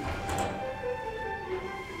fugue.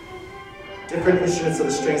 Different instruments of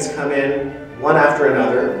the strings come in, one after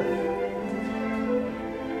another,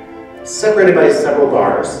 separated by several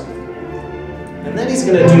bars. And then he's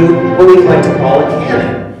going to do what we like to call a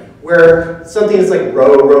canon, where something is like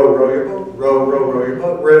row, row, row your boat, row, row, row your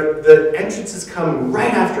boat, where the entrances come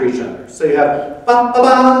right after each other. So you have ba ba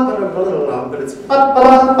ba ba ba ba ba, but it's ba ba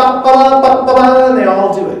ba ba ba ba ba ba, and they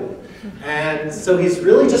all do it. And so he's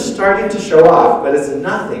really just starting to show off, but it's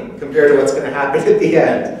nothing compared to what's going to happen at the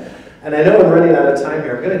end. And I know I'm running out of time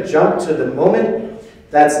here. I'm going to jump to the moment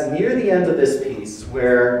that's near the end of this piece,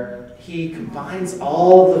 where he combines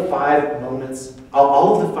all of the 5 moments,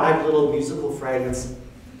 all of the 5 little musical fragments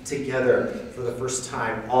together for the first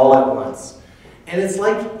time, all at once. And it's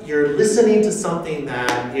like you're listening to something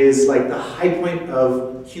that is like the high point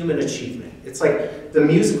of human achievement. It's like the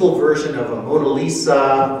musical version of a Mona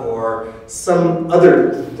Lisa or some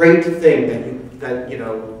other great thing that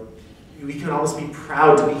we can almost be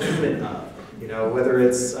proud to be human of. You know, whether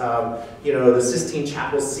it's the Sistine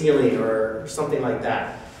Chapel ceiling or something like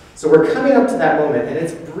that. So we're coming up to that moment, and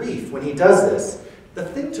it's brief when he does this. The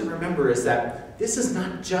thing to remember is that this is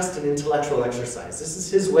not just an intellectual exercise. This is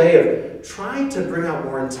his way of trying to bring out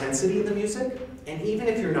more intensity in the music. And even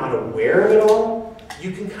if you're not aware of it all,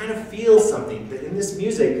 you can kind of feel something in this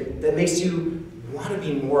music that makes you want to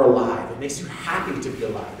be more alive. It makes you happy to be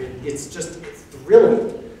alive. It's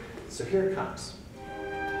thrilling. So here it comes.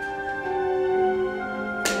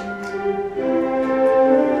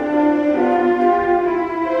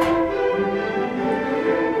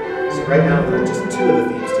 So right now there are just 2 of the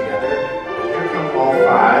themes together. And here come all 5.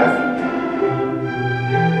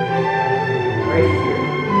 Right here.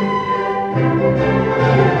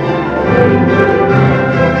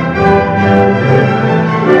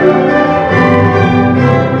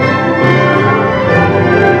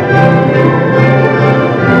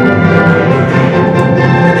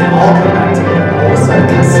 And they all come back together. All of a sudden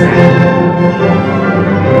they snap.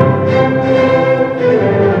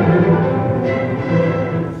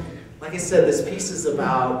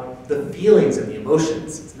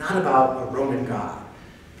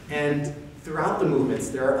 And throughout the movements,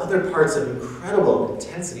 there are other parts of incredible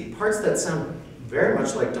intensity, parts that sound very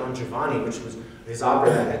much like Don Giovanni, which was his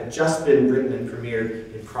opera that had just been written and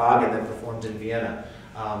premiered in Prague and then performed in Vienna.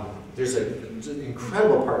 There's an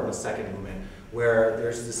incredible part in the second movement where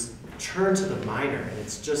there's this turn to the minor, and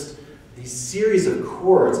it's just these series of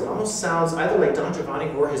chords. It almost sounds either like Don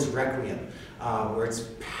Giovanni or his Requiem, where it's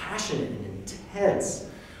passionate and intense.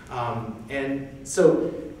 And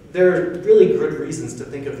so there are really good reasons to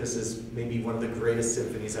think of this as maybe one of the greatest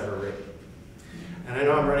symphonies ever written. And I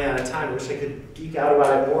know I'm running out of time. I wish I could geek out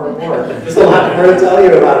about it more and more. There's a lot more to tell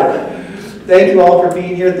you about it. Thank you all for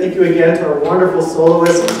being here. Thank you again to our wonderful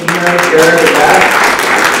soloists, Gina, Jared, and Beth.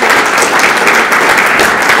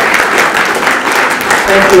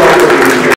 Thank you all for